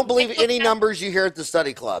don't believe any numbers you hear at the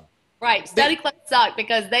study club. Right. Study clubs suck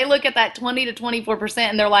because they look at that 20 to 24%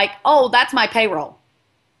 and they're like, oh, that's my payroll.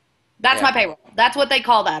 That's my payroll. That's what they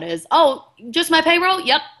call that is, oh, just my payroll?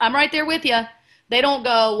 Yep, I'm right there with you. They don't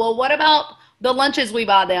go, well, what about the lunches we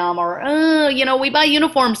buy them? Or, we buy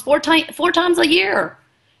uniforms four times a year.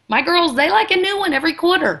 My girls, they like a new one every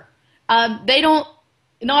quarter.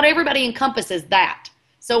 Not everybody encompasses that.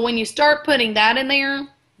 So when you start putting that in there,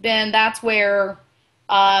 then that's where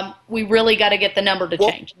we really got to get the number to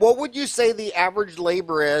change. What would you say the average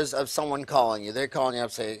labor is of someone calling you? They're calling you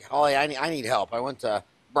up saying, Hollie, I need help. I went to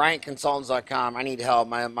BryantConsultants.com. I need help.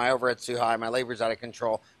 My overhead's too high. My labor's out of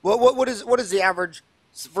control. What is the average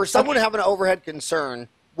for someone having an overhead concern?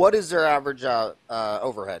 What is their average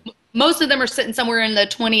overhead? Most of them are sitting somewhere in the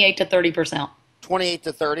 28 to 30%. 28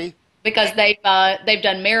 to 30. Because they've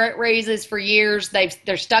done merit raises for years.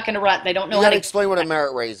 They're stuck in a rut. They don't know how to explain what a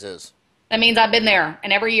merit raise is. That means I've been there,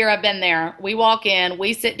 and every year I've been there. We walk in,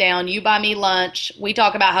 we sit down, you buy me lunch, we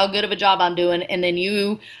talk about how good of a job I'm doing, and then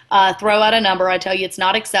you throw out a number. I tell you it's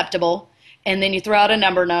not acceptable, and then you throw out a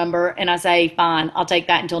number, and I say, fine, I'll take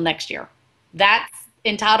that until next year. That's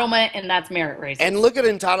entitlement, and that's merit raises. And look at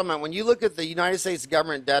entitlement. When you look at the United States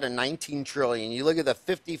government debt of $19 trillion, you look at the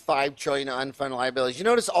 $55 trillion of unfunded liabilities, you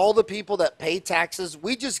notice all the people that pay taxes,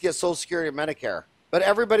 we just get Social Security and Medicare. But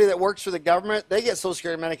everybody that works for the government, they get Social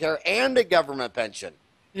Security, Medicare, and a government pension.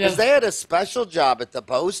 Because they had a special job at the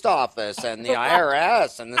post office and the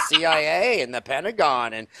IRS and the CIA and the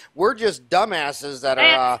Pentagon. And we're just dumbasses that they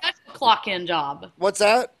had are... a special clock-in job. What's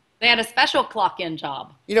that? They had a special clock-in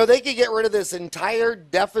job. They could get rid of this entire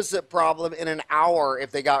deficit problem in an hour if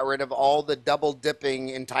they got rid of all the double-dipping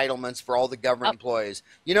entitlements for all the government employees.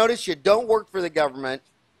 You notice you don't work for the government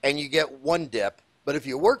and you get one dip. But if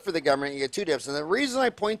you work for the government, you get two dips. And the reason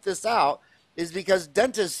I point this out is because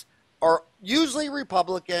dentists are usually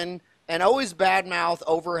Republican and always badmouth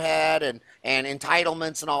overhead and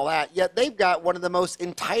entitlements and all that. Yet they've got one of the most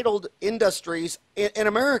entitled industries in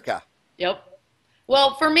America. Yep.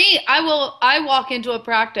 Well, for me, I walk into a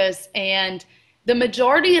practice and the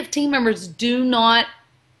majority of team members do not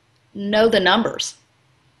know the numbers.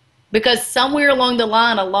 Because somewhere along the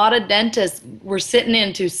line, a lot of dentists were sitting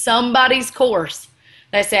into somebody's course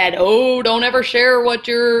that said, oh, don't ever share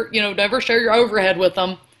never share your overhead with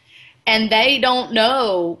them. And they don't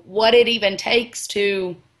know what it even takes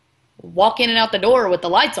to walk in and out the door with the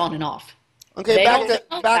lights on and off. Okay,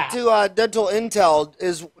 back to dental intel.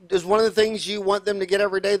 Is one of the things you want them to get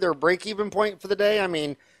every day their break-even point for the day? I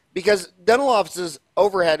mean, because dental offices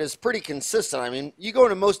overhead is pretty consistent. I mean, you go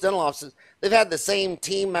into most dental offices, they've had the same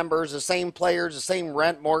team members, the same players, the same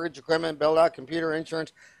rent, mortgage, equipment, build-out, computer,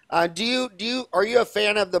 insurance. Are you a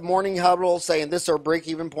fan of the morning huddle saying this is our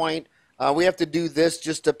break-even point? We have to do this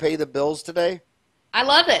just to pay the bills today? I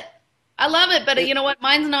love it. But you know what?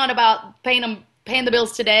 Mine's not about paying them paying the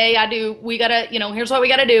bills today. We gotta, here's what we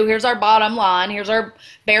gotta do. Here's our bottom line. Here's our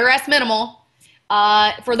bare ass minimal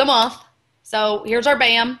for the month. So here's our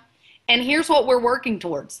BAM. And here's what we're working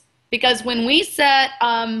towards. Because when we set,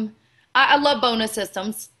 I love bonus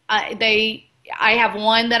systems. I have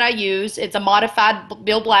one that I use. It's a modified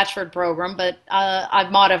Bill Blatchford program, but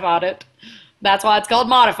I've modified it. That's why it's called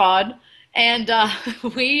modified. And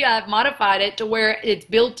we have modified it to where it's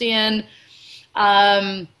built in.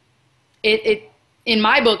 In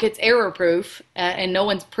my book, it's error proof, and no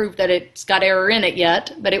one's proved that it's got error in it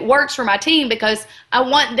yet. But it works for my team because I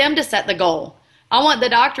want them to set the goal. I want the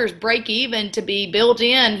doctor's break even to be built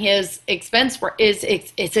in his expense for his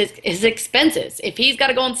expenses. If he's got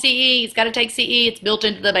to go on CE, he's got to take CE. It's built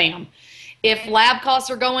into the BAM. If lab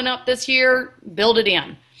costs are going up this year, build it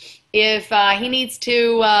in. If he needs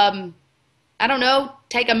to, I don't know,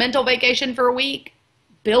 take a mental vacation for a week,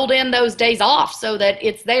 build in those days off so that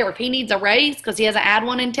it's there. If he needs a raise because he hasn't had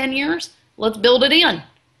one in 10 years, let's build it in.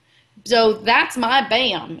 So that's my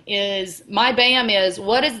BAM. My BAM is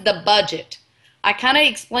what is the budget? I kind of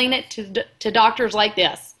explain it to doctors like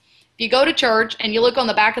this. If you go to church and you look on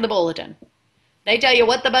the back of the bulletin, they tell you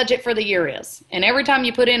what the budget for the year is. And every time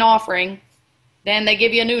you put in offering, then they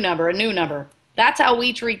give you a new number. That's how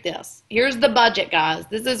we treat this. Here's the budget, guys.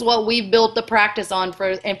 This is what we've built the practice on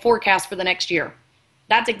and forecast for the next year.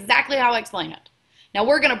 That's exactly how I explain it. Now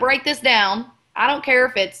we're going to break this down. I don't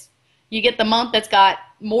care if you get the month that's got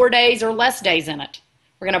more days or less days in it.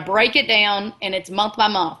 We're going to break it down, and it's month by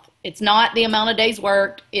month. It's not the amount of days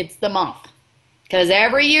worked, it's the month. Because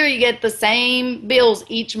every year you get the same bills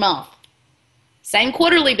each month. Same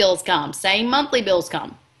quarterly bills come, same monthly bills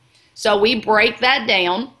come. So we break that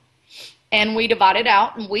down, and we divide it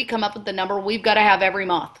out, and we come up with the number we've got to have every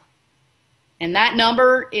month. And that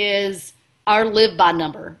number is our live by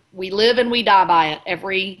number. We live and we die by it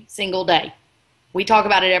every single day. We talk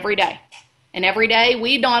about it every day. And every day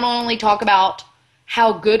we not only talk about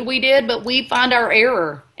how good we did, but we find our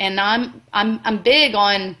error. And I'm big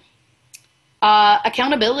on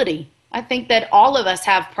accountability. I think that all of us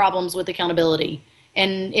have problems with accountability,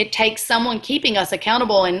 and it takes someone keeping us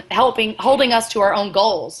accountable and holding us to our own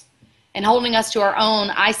goals and holding us to our own,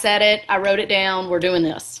 I said it, I wrote it down, we're doing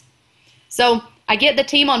this. So I get the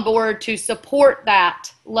team on board to support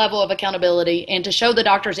that level of accountability and to show the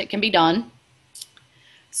doctors it can be done.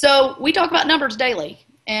 So we talk about numbers daily,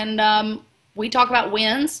 and we talk about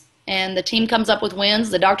wins, and the team comes up with wins.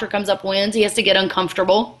 The doctor comes up with wins. He has to get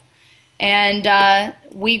uncomfortable. And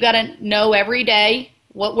we've got to know every day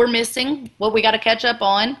what we're missing, what we got to catch up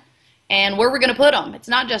on, and where we're going to put them. It's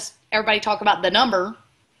not just everybody talk about the number.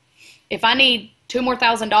 If I need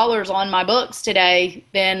 $2,000 on my books today,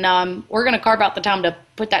 then we're going to carve out the time to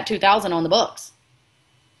put that $2,000 on the books.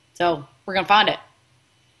 So we're going to find it.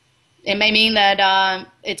 It may mean that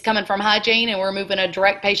it's coming from hygiene, and we're moving a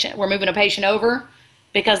patient over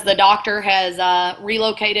because the doctor has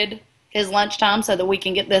relocated his lunchtime so that we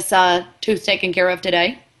can get this tooth taken care of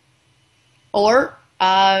today. Or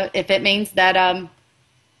if it means that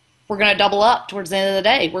we're going to double up towards the end of the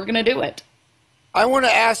day, we're going to do it. I want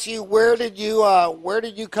to ask you, where did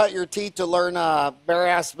you cut your teeth to learn bare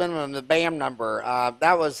ass minimum, the BAM number?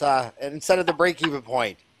 That was instead of the break-even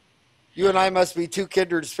point. You and I must be two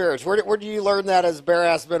kindred spirits. Where did you learn that as bare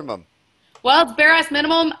ass minimum? Well, it's bare ass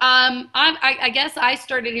minimum. I guess I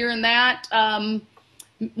started hearing that I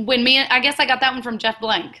guess I got that one from Jeff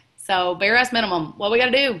Blank. So bare ass minimum. What we got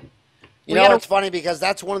to do? It's funny because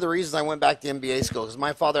that's one of the reasons I went back to MBA school, because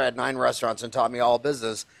my father had 9 restaurants and taught me all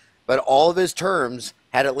business, but all of his terms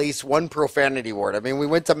had at least one profanity word. I mean, we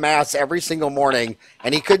went to mass every single morning,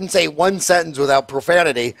 and he couldn't say one sentence without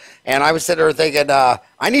profanity. And I was sitting there thinking,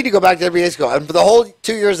 I need to go back to MBA school. And for the whole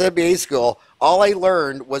 2 years of MBA school, all I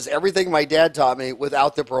learned was everything my dad taught me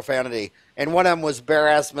without the profanity. And one of them was bare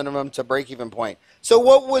ass minimum to break even point. So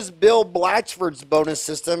what was Bill Blatchford's bonus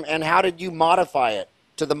system, and how did you modify it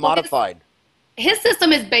to the modified? His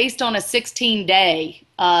system is based on a 16-day.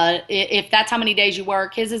 If that's how many days you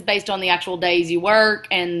work, his is based on the actual days you work,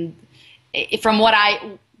 and from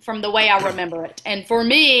the way I remember it. And for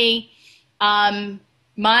me,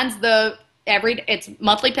 mine's it's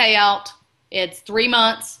monthly payout. It's 3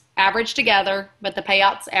 months averaged together, but the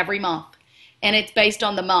payout's every month, and it's based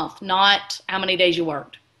on the month, not how many days you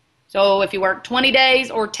worked. So if you work 20 days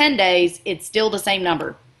or 10 days, it's still the same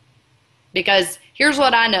number. Because here's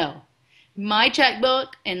what I know. My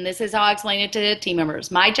checkbook, and this is how I explain it to team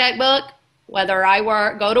members, my checkbook, whether I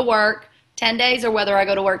go to work 10 days or whether I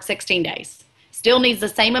go to work 16 days, still needs the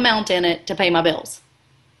same amount in it to pay my bills.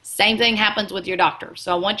 Same thing happens with your doctor.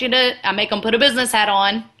 So I make them put a business hat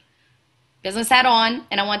on, business hat on,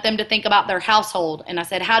 and I want them to think about their household. And I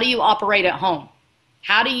said, how do you operate at home?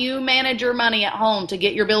 How do you manage your money at home to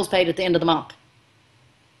get your bills paid at the end of the month?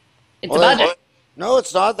 It's a Well, budget. no,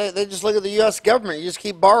 it's not. They just look at the U.S. government. You just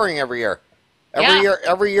keep borrowing every year. Yeah.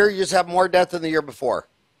 Every year, you just have more debt than the year before.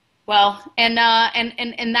 Well, and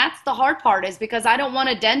that's the hard part is because I don't want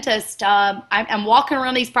a dentist. I'm walking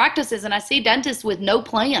around these practices and I see dentists with no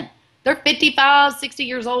plan. They're 55, 60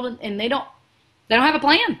 years old and they don't have a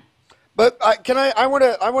plan. But I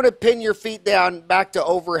want to pin your feet down back to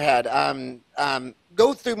overhead.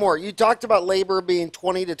 Go through more. You talked about labor being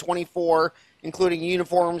 20 to 24, including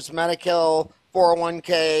uniforms, medical,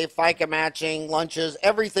 401k, FICA matching, lunches,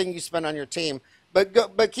 everything you spend on your team.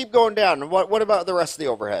 But keep going down. What about the rest of the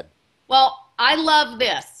overhead? Well, I love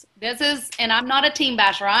this. And I'm not a team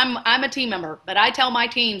basher. I'm a team member, but I tell my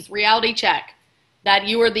teams reality check that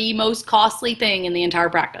you are the most costly thing in the entire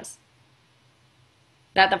practice.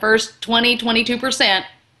 That the first 22%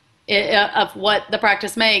 of what the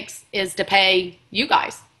practice makes is to pay you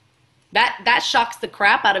guys. That shocks the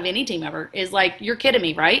crap out of any team member. Is like, you're kidding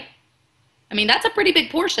me, right? I mean, that's a pretty big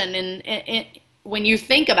portion when you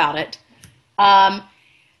think about it.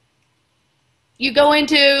 You go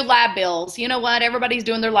into lab bills. You know what? Everybody's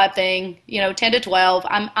doing their lab thing. 10 to 12.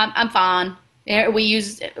 I'm fine. We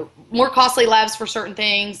use more costly labs for certain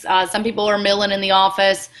things. Some people are milling in the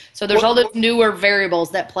office. So there's all those newer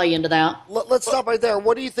variables that play into that. Let's stop right there.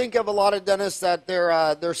 What do you think of a lot of dentists that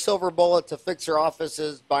their silver bullet to fix their office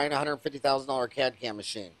is buying a $150,000 CAD/CAM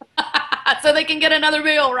machine? So they can get another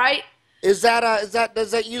bill, right? Does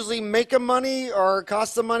that usually make them money or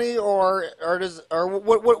cost them money or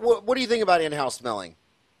what do you think about in-house milling?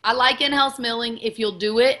 I like in-house milling if you'll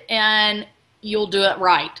do it and you'll do it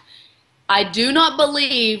right. I do not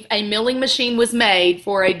believe a milling machine was made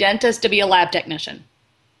for a dentist to be a lab technician.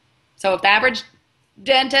 So if the average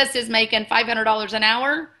dentist is making $500 an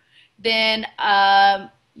hour, then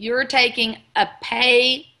you're taking a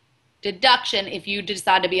pay deduction if you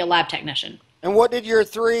decide to be a lab technician. And what did your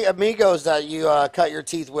three amigos that you cut your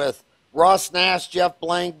teeth with, Ross, Nash, Jeff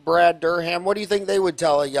Blank, Brad Durham, what do you think they would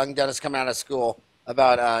tell a young dentist coming out of school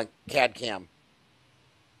about CAD/CAM?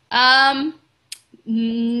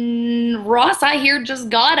 Ross, I hear, just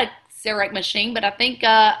got a CEREC machine, but I think,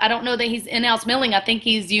 I don't know that he's in-house milling. I think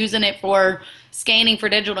he's using it for scanning for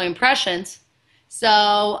digital impressions.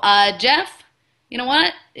 So, Jeff, you know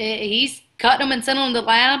what? He's cutting them and sending them to the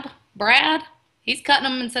lab. Brad, he's cutting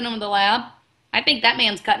them and sending them to the lab. I think that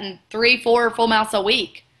man's cutting 3-4 full mouths a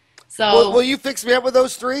week. So, will you fix me up with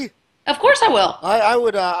those three? Of course I will.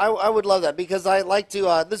 I would love that because I like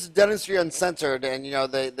to. This is Dentistry Uncensored, and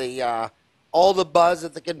all the buzz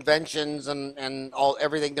at the conventions and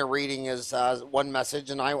everything they're reading is one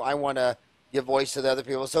message, and I want to give voice to the other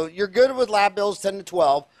people. So you're good with lab bills 10 to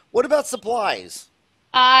 12. What about supplies?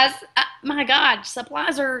 My God,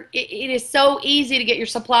 supplies it is so easy to get your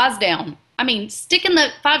supplies down. I mean, stick in the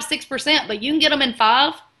 5-6%, but you can get them in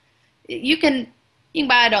 5. You can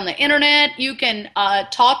buy it on the internet. You can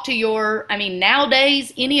talk to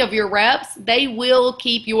nowadays, any of your reps, they will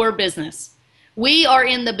keep your business. We are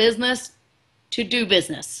in the business to do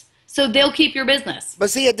business. So they'll keep your business. But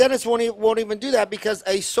see, a dentist won't even do that because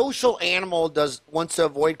a social animal wants to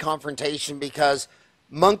avoid confrontation because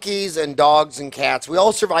monkeys and dogs and cats, we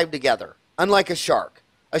all survive together, unlike a shark.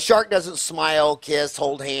 A shark doesn't smile, kiss,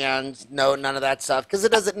 hold hands, no, none of that stuff because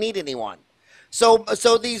it doesn't need anyone. So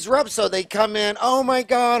these reps, they come in, oh my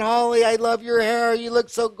God, Holly, I love your hair. You look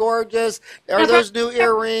so gorgeous. Are those new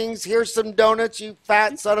earrings? Here's some donuts, you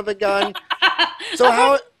fat son of a gun. So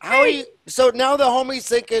how are you? So now the homie's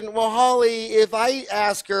thinking, well, Holly, if I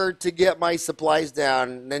ask her to get my supplies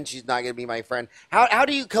down, then she's not going to be my friend. How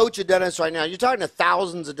do you coach a dentist right now? You're talking to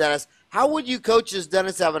thousands of dentists. How would you coach this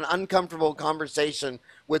dentist to have an uncomfortable conversation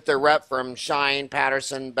with their rep from Shine,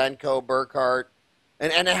 Patterson, Benco, Burkhart?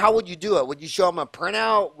 And how would you do it? Would you show them a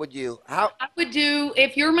printout? I would do,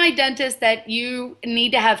 if you're my dentist, that you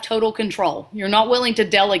need to have total control. You're not willing to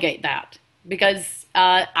delegate that because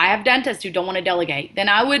I have dentists who don't want to delegate. Then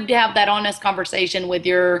I would have that honest conversation with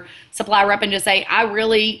your supply rep and just say, I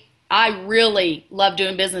really love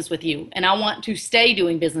doing business with you and I want to stay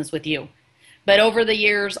doing business with you. But over the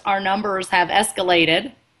years, our numbers have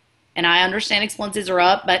escalated and I understand expenses are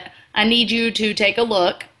up, but I need you to take a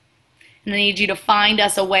look. And I need you to find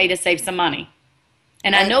us a way to save some money.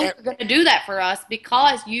 And I know you're going to do that for us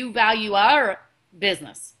because you value our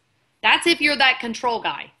business. That's if you're that control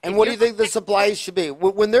guy. And what do you think the supplies should be?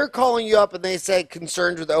 When they're calling you up and they say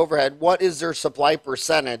concerns with overhead, what is their supply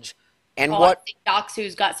percentage? And what I see docs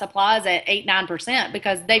who's got supplies at 8-9%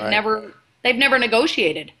 because they've never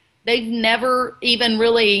negotiated. They've never even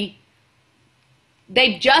really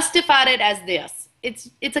They've justified it as this.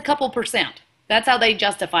 It's a couple percent. That's how they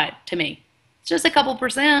justify it to me. It's just a couple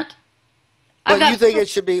percent. I've But you got, think it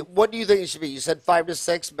should be, what do you think it should be? You said 5 to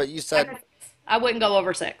 6, but you said, I wouldn't go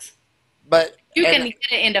over 6. but, You can and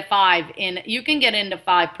get it into 5 you can get into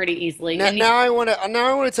 5 pretty easily. now, And now I want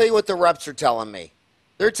to tell you what the reps are telling me.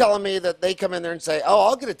 They're telling me that they come in there and say, "Oh,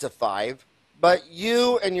 I'll get it to 5," but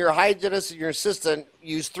you and your hygienist and your assistant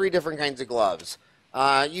use 3 different kinds of gloves.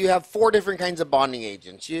 You have 4 different kinds of bonding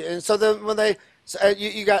agents. And so then when they, so,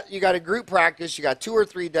 you got a group practice, you got 2 or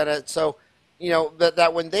 3 dentists. So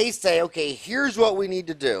that when they say, "Okay, here's what we need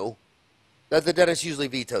to do," that the dentist usually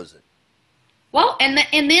vetoes it. well, and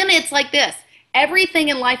then it's like this. Everything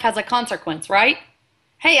in life has a consequence, right?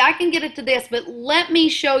 Hey, I can get it to this, but let me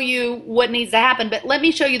show you what needs to happen. But let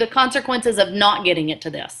me show you the consequences of not getting it to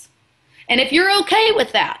this. And if you're okay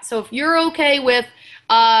with that, so if you're okay with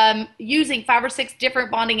using 5 or 6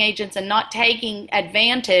 different bonding agents and not taking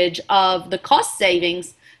advantage of the cost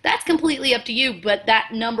savings, that's completely up to you, but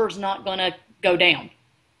that number's not going to go down.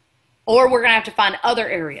 Or we're going to have to find other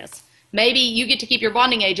areas. Maybe you get to keep your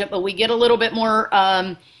bonding agent, but we get a little bit more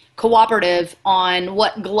cooperative on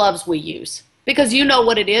what gloves we use. Because you know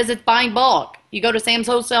what it is, it's buying bulk. You go to Sam's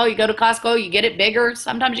Wholesale, you go to Costco, you get it bigger,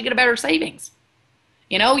 sometimes you get a better savings.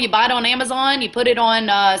 You buy it on Amazon, you put it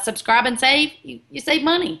on subscribe and save, you save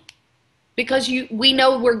money. Because we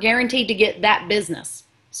know we're guaranteed to get that business.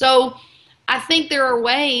 So I think there are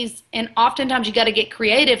ways, and oftentimes you got to get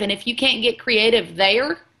creative, and if you can't get creative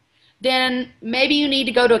there, then maybe you need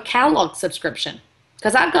to go to a catalog subscription.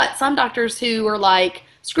 Because I've got some doctors who are like,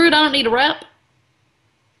 screw it, I don't need a rep.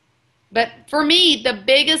 But for me, the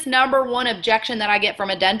biggest number one objection that I get from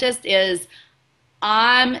a dentist is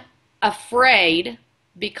I'm afraid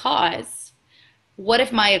because what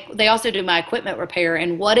if they also do my equipment repair,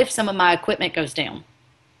 and what if some of my equipment goes down?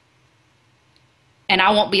 And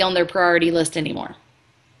I won't be on their priority list anymore.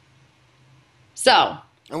 So,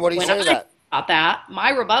 And what do you say to that? about that, my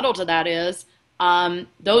rebuttal to that is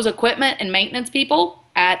those equipment and maintenance people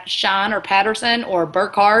at Shine or Patterson or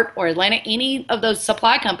Burkhart or Atlantic, any of those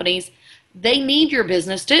supply companies, they need your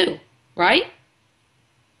business too, right?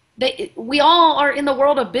 We all are in the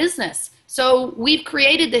world of business. So we've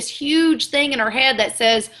created this huge thing in our head that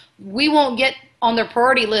says we won't get on their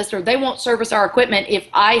priority list or they won't service our equipment if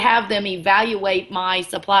I have them evaluate my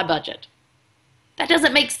supply budget. That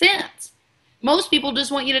doesn't make sense. Most people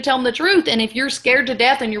just want you to tell them the truth. And if you're scared to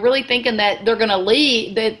death and you're really thinking that they're going to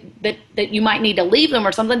leave, that you might need to leave them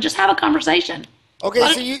or something, just have a conversation. Okay,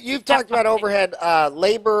 so you've talked about overhead,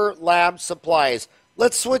 labor, lab, supplies.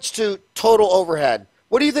 Let's switch to total overhead.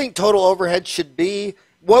 What do you think total overhead should be?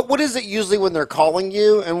 What is it usually when they're calling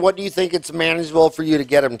you, and what do you think it's manageable for you to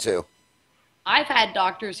get them to? I've had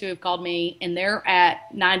doctors who have called me, and they're at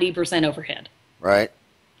 90% overhead. Right.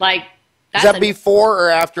 Like, Is that before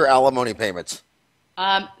or after alimony payments?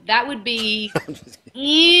 That would be,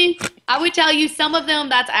 I would tell you some of them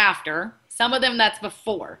that's after, some of them that's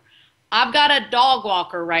before. I've got a dog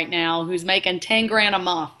walker right now who's making 10 grand a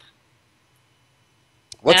month.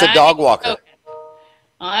 What's a dog walker?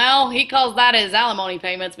 Well, he calls that his alimony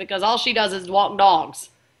payments because all she does is walk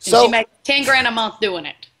dogs. And So she makes 10 grand a month doing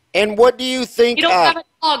it. And what do you think? You don't have a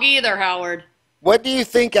dog either, Howard. What do you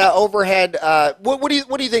think overhead? What do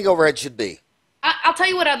you think overhead should be? I'll tell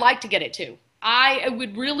you what I'd like to get it to. I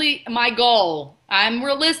would really, my goal, I'm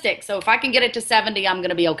realistic, so if I can get it to 70, I'm going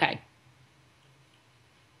to be okay.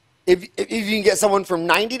 If you can get someone from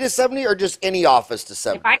 90 to 70, or just any office to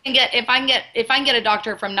 70? If I can get a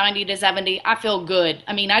doctor from 90 to 70, I feel good.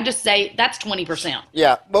 I mean, I just say that's 20%.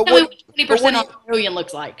 Yeah, but Tell me what 20% on a million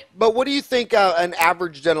looks like. But what do you think an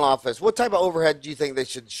average dental office? What type of overhead do you think they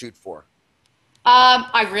should shoot for?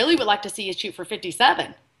 I really would like to see you shoot for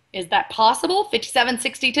 57. Is that possible? 57,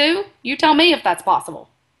 62? You tell me if that's possible.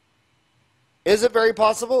 Is it very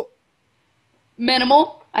possible?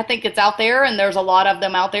 Minimal. I think it's out there, and there's a lot of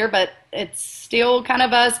them out there, but it's still kind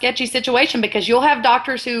of a sketchy situation because you'll have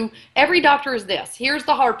doctors who, every doctor is this. Here's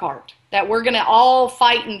the hard part that we're going to all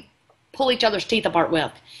fight and pull each other's teeth apart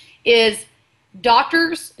with, is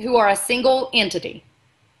doctors who are a single entity.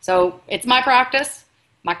 So it's my practice.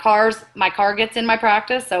 My car gets in my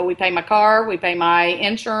practice, so we pay my car, we pay my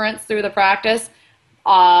insurance through the practice,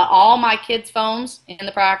 all my kids' phones in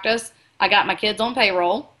the practice. I got my kids on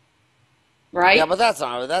payroll, right? Yeah, but that's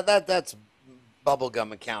not that's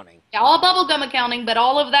bubblegum accounting. Yeah, all bubblegum accounting, but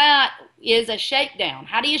all of that is a shakedown.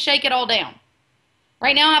 How do you shake it all down?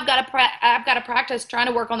 Right now, I've got a practice trying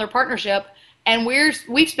to work on their partnership, and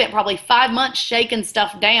we've spent probably 5 months shaking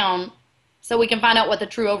stuff down so we can find out what the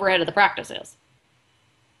true overhead of the practice is.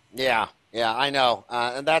 Yeah. Yeah, I know.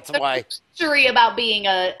 And that's There's why, a luxury about being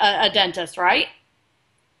a dentist, right?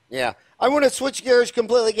 yeah. I want to switch gears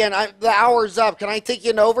completely again. The hour's up. Can I take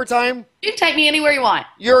you into overtime? You can take me anywhere you want.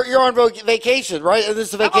 You're on vacation, right? Is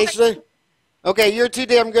this a I'm on vacation day? Okay, you're too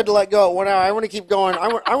damn good to let go. 1 hour. I want to keep going.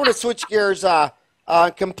 I want to switch gears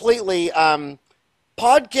completely.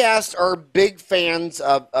 Podcasts are big fans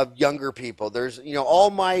of younger people. There's,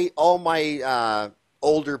 all my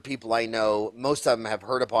older people I know, most of them have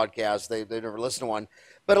heard a podcast. They never listened to one.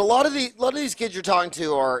 But a lot of these kids you're talking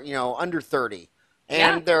to are, under 30.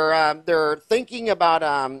 Yeah. And they're thinking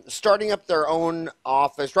about starting up their own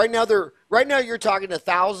office. Right now you're talking to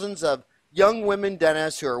thousands of young women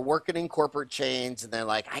dentists who are working in corporate chains, and they're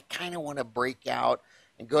like, I kind of want to break out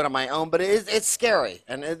and go to my own, but it's scary,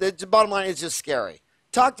 and the bottom line is just scary.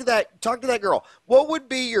 Talk to that girl. What would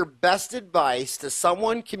be your best advice to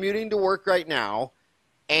someone commuting to work right now,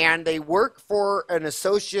 and they work for an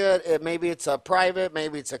associate? Maybe it's a private,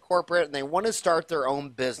 maybe it's a corporate, and they want to start their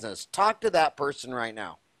own business. Talk to that person right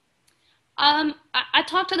now. I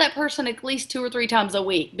talk to that person at least 2 or 3 times a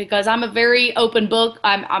week because I'm a very open book.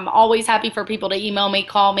 I'm always happy for people to email me,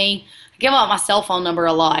 call me. I give out my cell phone number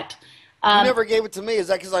a lot. You Um, never gave it to me. Is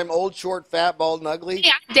that because I'm old, short, fat, bald, and ugly?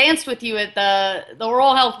 yeah, I danced with you at the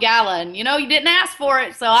Oral Health Gala, and you didn't ask for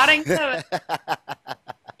it, so I didn't do it.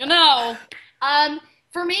 You know,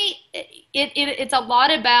 for me, it's a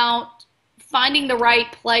lot about finding the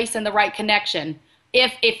right place and the right connection.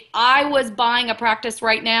 If I was buying a practice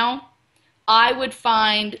right now, I would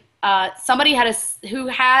find somebody who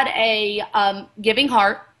had a giving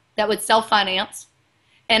heart that would self finance,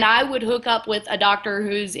 and I would hook up with a doctor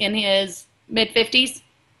who's in his mid 50s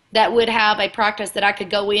that would have a practice that I could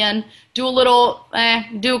go in, do a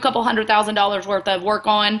couple $100,000 worth of work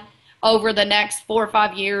on over the next 4 or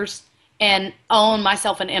 5 years, and own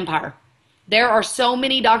myself an empire. There are so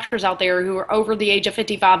many doctors out there who are over the age of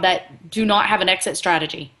 55 that do not have an exit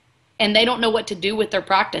strategy, and they don't know what to do with their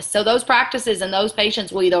practice. So those practices and those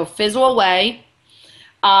patients will either fizzle away.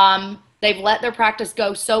 They've let their practice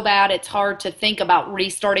go so bad it's hard to think about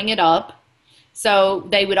restarting it up. So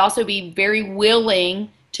they would also be very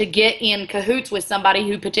willing to get in cahoots with somebody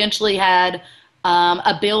who potentially had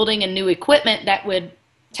a building and new equipment that would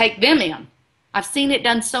take them in. I've seen it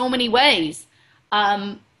done so many ways.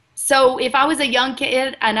 So if I was a young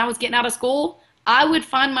kid and I was getting out of school, I would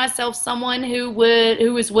find myself someone who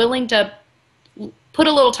was willing to put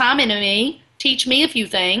a little time into me, teach me a few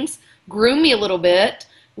things, groom me a little bit,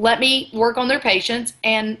 let me work on their patients,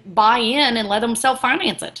 and buy in and let them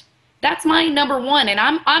self-finance it. That's my number one. And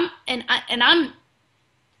I'm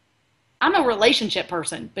a relationship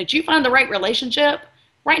person, but you find the right relationship.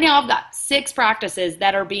 Right now I've got 6 practices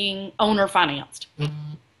that are being owner financed.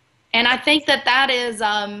 And I think that is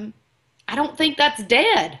I don't think that's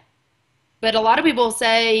dead. But a lot of people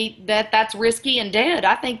say that that's risky and dead.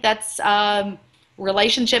 I think that's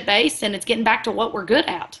relationship based, and it's getting back to what we're good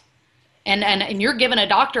at. And you're giving a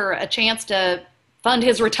doctor a chance to fund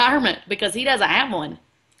his retirement because he doesn't have one.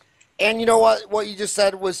 And you know what? What you just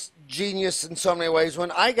said was genius in so many ways.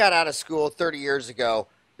 When I got out of school 30 years ago,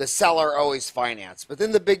 the seller always financed. But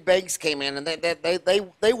then the big banks came in, and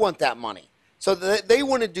they want that money. So they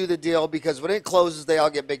want to do the deal because when it closes, they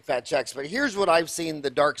all get big fat checks. But here's what I've seen,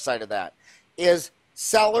 the dark side of that is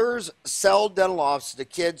sellers sell dental offices to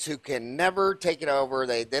kids who can never take it over.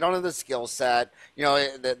 They don't have the skill set.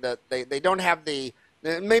 They don't have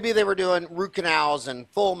maybe they were doing root canals and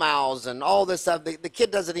full mouths and all this stuff. The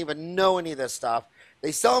kid doesn't even know any of this stuff.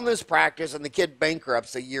 They sell them this practice, and the kid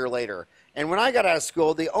bankrupts a year later. And when I got out of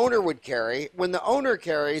school, the owner would carry. When the owner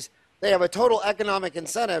carries, they have a total economic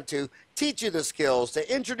incentive to teach you the skills,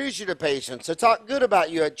 to introduce you to patients, to talk good about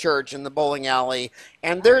you at church in the bowling alley,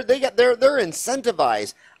 and they're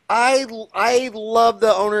incentivized. I love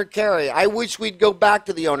the owner carry. I wish we'd go back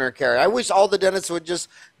to the owner carry. I wish all the dentists would just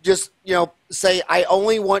say, I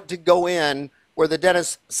only want to go in where the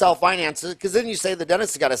dentist self finances, because then you say the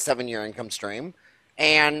dentist has got a 7-year income stream,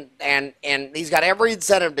 and he's got every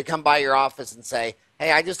incentive to come by your office and say,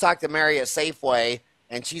 hey, I just talked to Mary at Safeway,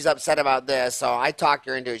 and she's upset about this, so I talked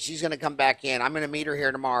her into it. She's going to come back in. I'm going to meet her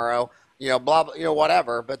here tomorrow, blah, blah,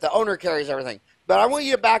 whatever. But the owner carries everything. But I want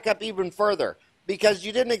you to back up even further because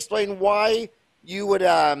you didn't explain why you would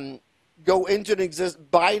go into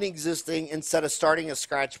buy an existing instead of starting a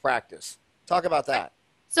scratch practice. Talk about that.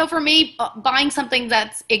 So for me, buying something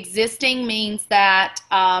that's existing means that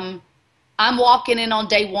I'm walking in on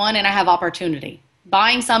day one and I have opportunity.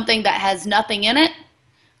 Buying something that has nothing in it,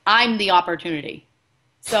 I'm the opportunity.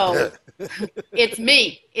 So it's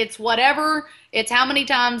me. It's whatever. It's how many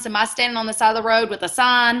times am I standing on the side of the road with a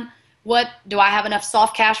sign What do I have enough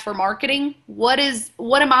soft cash for marketing? What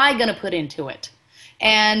am I going to put into it?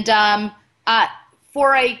 And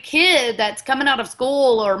for a kid that's coming out of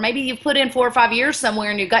school, or maybe you've put in 4 or 5 years somewhere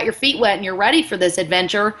and you've got your feet wet and you're ready for this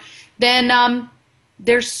adventure, then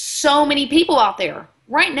there's so many people out there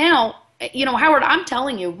right now. Howard, I'm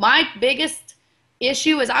telling you, my biggest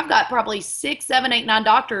issue is I've got probably 6, 7, 8, 9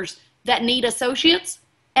 doctors that need associates,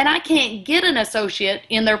 and I can't get an associate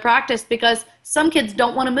in their practice because some kids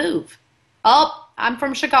don't want to move. Oh, I'm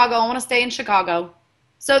from Chicago. I want to stay in Chicago.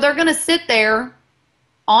 So they're going to sit there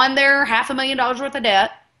on their $500,000 worth of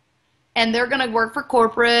debt, and they're going to work for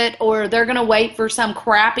corporate, or they're going to wait for some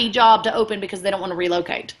crappy job to open because they don't want to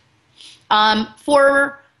relocate.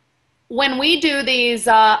 For when we do these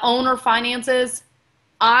owner finances,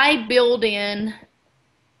 I build in,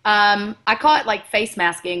 I call it like face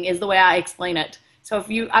masking is the way I explain it. So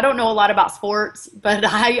I don't know a lot about sports, but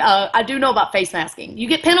I do know about face masking. You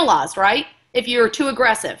get penalized, right, if you're too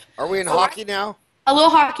aggressive. Are we in hockey now? A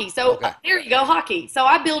little hockey. So okay. There you go, hockey. So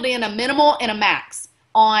I build in a minimal and a max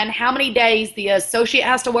on how many days the associate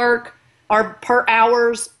has to work, or per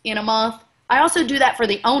hours in a month. I also do that for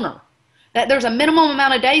the owner, that there's a minimum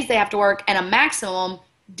amount of days they have to work and a maximum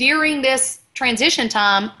during this transition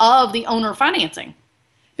time of the owner financing.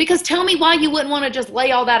 Because tell me why you wouldn't want to just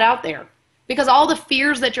lay all that out there. Because all the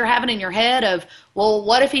fears that you're having in your head of, well,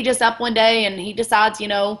 what if he just up one day and he decides,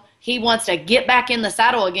 he wants to get back in the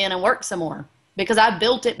saddle again and work some more because I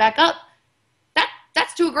built it back up.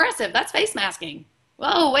 That's too aggressive. That's face masking.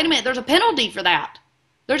 Whoa, wait a minute. There's a penalty for that.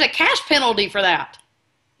 There's a cash penalty for that.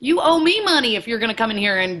 You owe me money if you're going to come in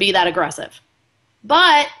here and be that aggressive.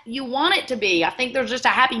 But you want it to be. I think there's just a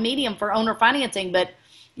happy medium for owner financing. But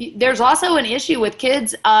there's also an issue with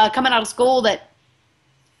kids coming out of school that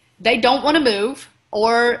they don't want to move,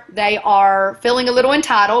 or they are feeling a little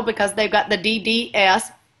entitled because they've got the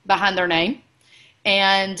DDS behind their name.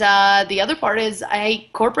 And the other part is,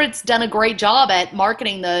 corporate's done a great job at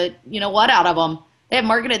marketing the, out of them. They have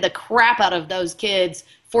marketed the crap out of those kids,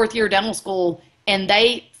 4th year dental school, and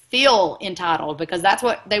they feel entitled because that's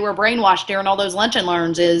what they were brainwashed during all those lunch and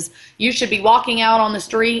learns is you should be walking out on the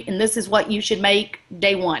street and this is what you should make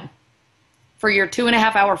day 1 for your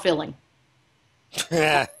 2.5 hour filling.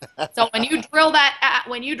 So when you drill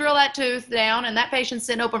that tooth down and that patient's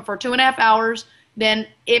sitting open for 2.5 hours, then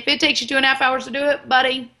if it takes you 2.5 hours to do it,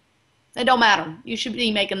 buddy, it don't matter. You should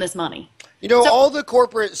be making this money. All the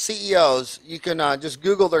corporate CEOs, you can just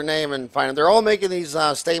Google their name and find them. They're all making these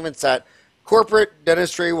statements that corporate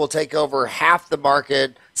dentistry will take over half the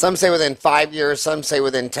market. Some say within 5 years, some say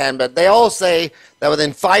within 10, but they all say that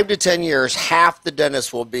within 5 to 10 years, half the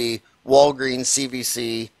dentists will be Walgreens,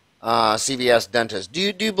 CVC, CVS dentists. Do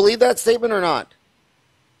you believe that statement or not?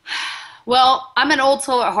 Well, I'm an old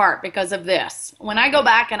soul at heart because of this. When I go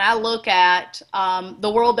back and I look at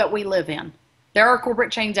the world that we live in, there are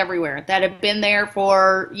corporate chains everywhere that have been there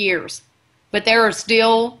for years, but there are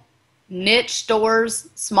still niche stores,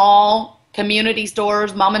 small community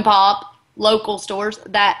stores, mom and pop, local stores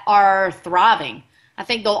that are thriving. I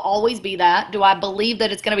think they'll always be that. Do I believe that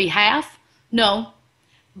it's going to be half? No.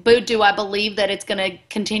 But do I believe that it's going to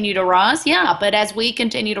continue to rise? Yeah, but as we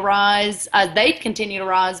continue to rise, as they continue to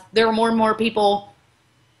rise, there are more and more people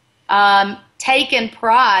taking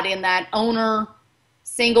pride in that owner,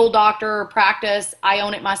 single doctor practice. I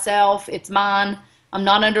own it myself. It's mine. I'm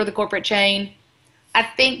not under the corporate chain. I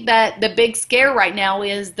think that the big scare right now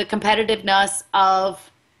is the competitiveness of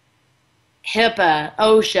HIPAA,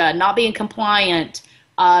 OSHA, not being compliant.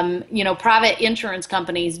 Private insurance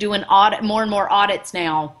companies doing more and more audits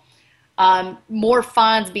now, more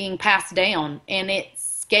fines being passed down, and it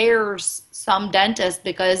scares some dentists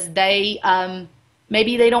because they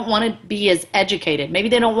maybe they don't want to be as educated, maybe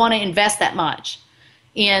they don't want to invest that much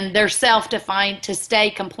in their self to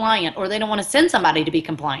stay compliant, or they don't want to send somebody to be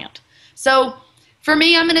compliant. So for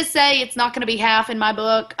me, I'm going to say it's not going to be half in my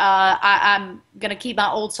book. I'm going to keep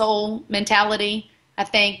my old soul mentality. I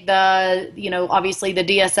think obviously the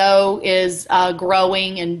DSO is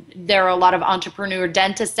growing, and there are a lot of entrepreneur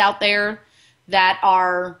dentists out there that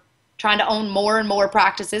are trying to own more and more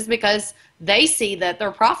practices because they see that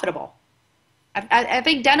they're profitable. I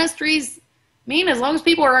think dentistry's as long as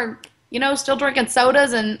people are, still drinking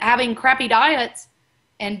sodas and having crappy diets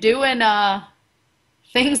and doing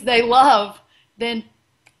things they love, then,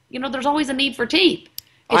 there's always a need for teeth.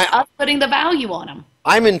 It's us putting the value on them.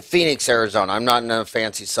 I'm in Phoenix, Arizona. I'm not in a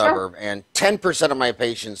fancy suburb, and 10% of my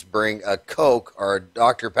patients bring a Coke or a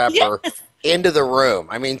Dr. Pepper into the room.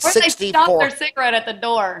 I mean, or 64. They stop their cigarette at the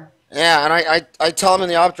door. Yeah, and I tell them in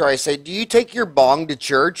the optometry, I say, do you take your bong to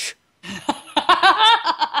church?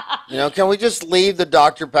 Can we just leave the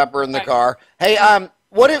Dr. Pepper in the Right. car? Hey,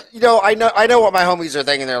 what if, I know what my homies are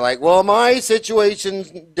thinking. They're like, well, my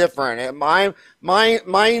situation's different. And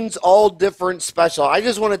mine's all different, special. I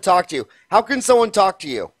just want to talk to you. How can someone talk to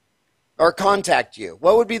you or contact you?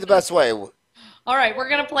 What would be the best way? All right, we're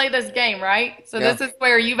going to play this game, right? So Yeah. this is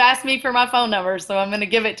where you've asked me for my phone number, so I'm going to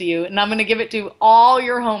give it to you, and I'm going to give it to all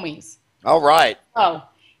your homies. All right. So,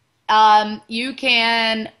 you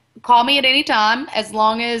can call me at any time as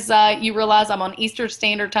long as you realize I'm on Eastern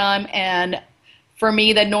Standard Time, and for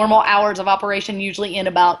me, the normal hours of operation usually end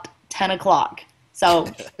about 10 o'clock. So,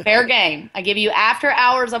 fair game. I give you after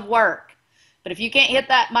hours of work. But if you can't hit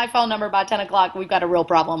my phone number by 10 o'clock, we've got a real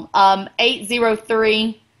problem.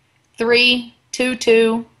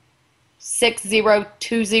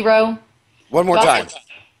 803-322-6020. One more time.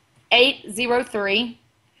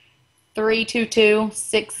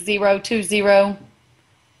 803-322-6020.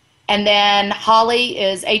 And then Hollie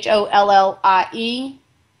is Hollie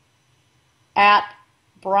at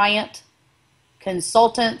Bryant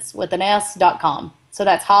Consultants with an S.com. So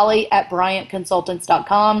that's Hollie at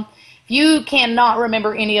BryantConsultants.com. If you cannot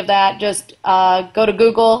remember any of that, just go to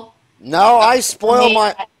Google. No, I spoil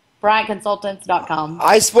my BryantConsultants.com.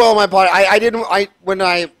 I spoil my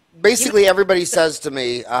body. Basically everybody says to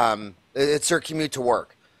me, it's their commute to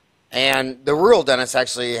work. And the rural dentists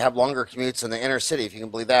actually have longer commutes in the inner city, if you can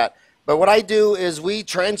believe that. But what I do is we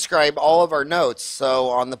transcribe all of our notes. So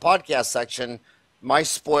on the podcast section, my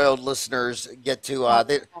spoiled listeners get to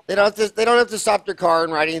they don't have to stop their car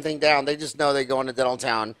and write anything down. They just know they go into Dental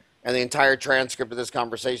Town and the entire transcript of this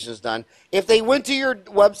conversation is done. If they went to your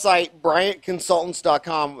website,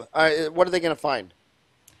 BryantConsultants.com, what are they going to find?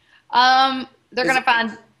 They're going to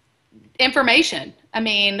find information. I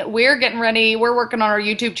mean, we're getting ready. We're working on our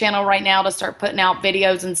YouTube channel right now to start putting out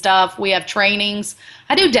videos and stuff. We have trainings.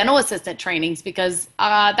 I do dental assistant trainings because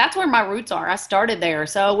that's where my roots are. I started there.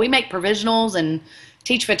 So we make provisionals and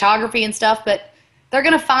teach photography and stuff, but they're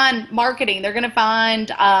going to find marketing. They're going to find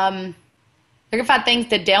things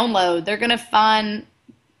to download. They're going to find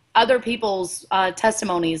other people's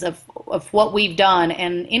testimonies of what we've done.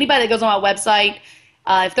 And anybody that goes on my website,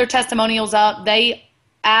 if their testimonial's up, they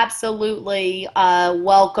absolutely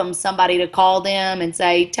welcome somebody to call them and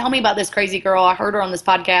say, tell me about this crazy girl. I heard her on this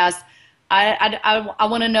podcast. I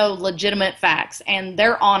want to know legitimate facts. And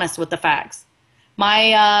they're honest with the facts.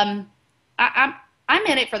 I'm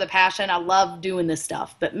in it for the passion. I love doing this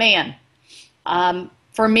stuff. But man,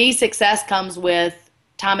 for me, success comes with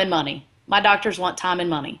time and money. My doctors want time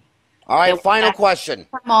and money. All right, final question.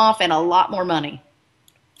 Time off and a lot more money.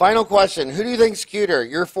 Final question. Who do you think's cuter,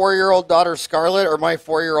 your 4-year-old daughter Scarlett or my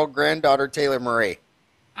 4-year-old granddaughter Taylor Marie?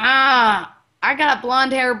 I got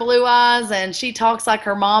blonde hair, blue eyes, and she talks like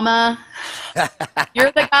her mama.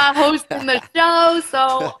 You're the guy hosting the show,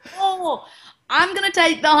 so I'm going to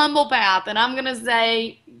take the humble path, and I'm going to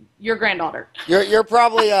say your granddaughter. You're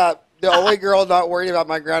probably the only girl not worried about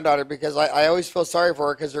my granddaughter because I always feel sorry for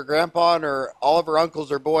her because her grandpa and all of her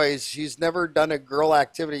uncles are boys. She's never done a girl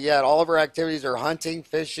activity yet. All of her activities are hunting,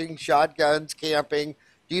 fishing, shotguns, camping.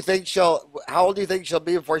 How old do you think she'll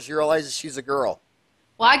be before she realizes she's a girl?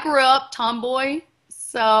 Well, I grew up tomboy,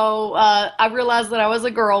 so I realized that I was a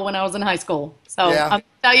girl when I was in high school. So Yeah. I'm going to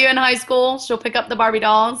tell you in high school, she'll pick up the Barbie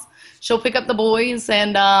dolls, she'll pick up the boys,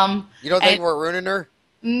 and You don't think we're ruining her?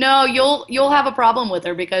 no, you'll have a problem with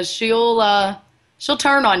her because she'll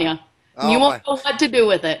turn on you. You won't know what to do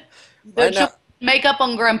with it. She'll make up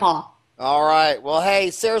on Grandpa. All right. Well,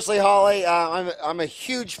 hey, seriously, Hollie, I'm a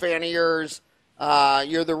huge fan of yours.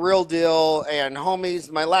 You're the real deal. And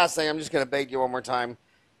homies, my last thing, I'm just gonna beg you one more time.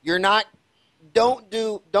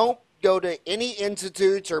 Don't go to any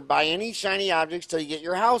institutes or buy any shiny objects till you get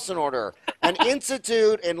your house in order. An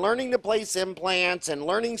institute and learning to place implants and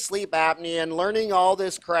learning sleep apnea and learning all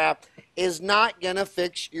this crap is not going to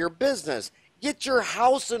fix your business. Get your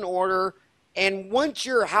house in order, and once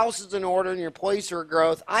your house is in order and your place are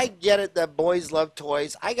growth, I get it that boys love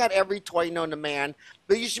toys. I got every toy known to man,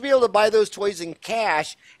 but you should be able to buy those toys in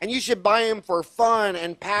cash, and you should buy them for fun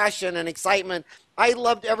and passion and excitement. I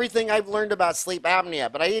loved everything I've learned about sleep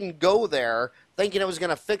apnea, but I didn't go there thinking it was going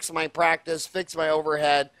to fix my practice, fix my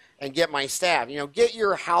overhead, and get my staff. Get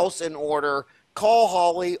your house in order. Call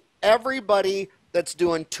Hollie. Everybody that's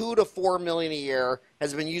doing $2 to $4 million a year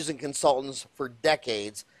has been using consultants for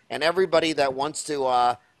decades, and everybody that wants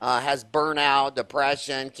to has burnout,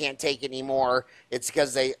 depression, can't take it anymore. It's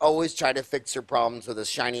because they always try to fix their problems with a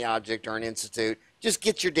shiny object or an institute. Just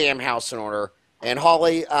get your damn house in order. And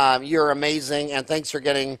Hollie, you're amazing, and thanks for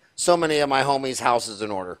getting so many of my homies' houses in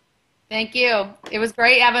order. Thank you. It was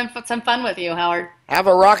great having some fun with you, Howard. Have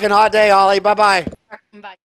a rockin' hot day, Hollie. Bye-bye. Bye.